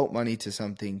devote money to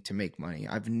something to make money.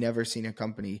 I've never seen a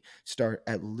company start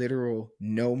at literal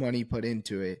no money put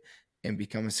into it and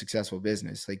become a successful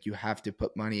business. Like, you have to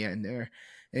put money in there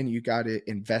and you got to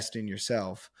invest in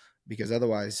yourself, because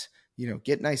otherwise,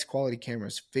 get nice quality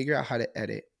cameras, figure out how to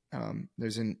edit.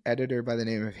 There's an editor by the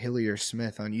name of Hailie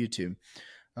Smith on YouTube.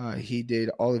 He did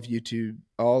all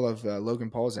of Logan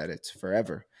Paul's edits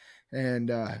forever.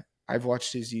 And I've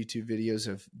watched his YouTube videos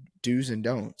of do's and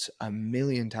don'ts a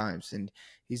million times, and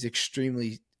he's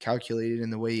extremely calculated in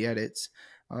the way he edits.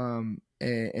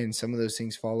 And some of those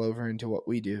things fall over into what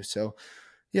we do. So,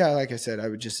 yeah, like I said, I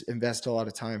would just invest a lot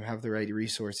of time, have the right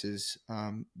resources,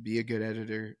 be a good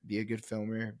editor, be a good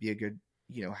filmer, be a good,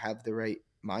 have the right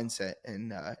mindset,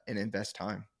 and invest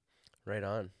time. Right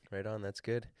on. That's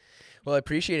good. Well, I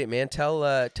appreciate it, man. Tell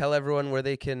everyone where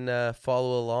they can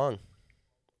follow along.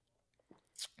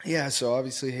 Yeah, so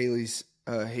obviously Hailie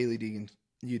Deegan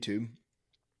YouTube.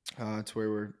 It's where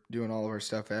we're doing all of our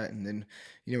stuff at, and then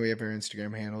we have our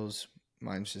Instagram handles.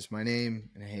 Mine's just my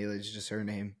name, and Hailie's just her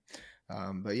name.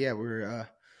 But yeah, we're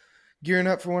gearing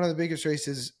up for one of the biggest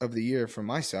races of the year for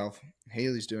myself.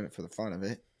 Hailie's doing it for the fun of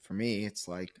it. For me, it's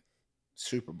like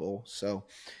Super Bowl. So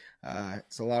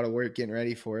it's a lot of work getting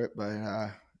ready for it,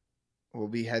 but we'll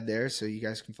be head there so you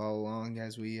guys can follow along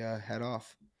as we head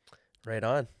off. Right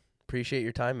on. Appreciate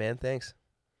your time, man. Thanks.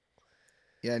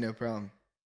 Yeah, no problem.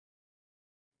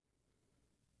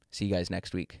 See you guys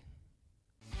next week.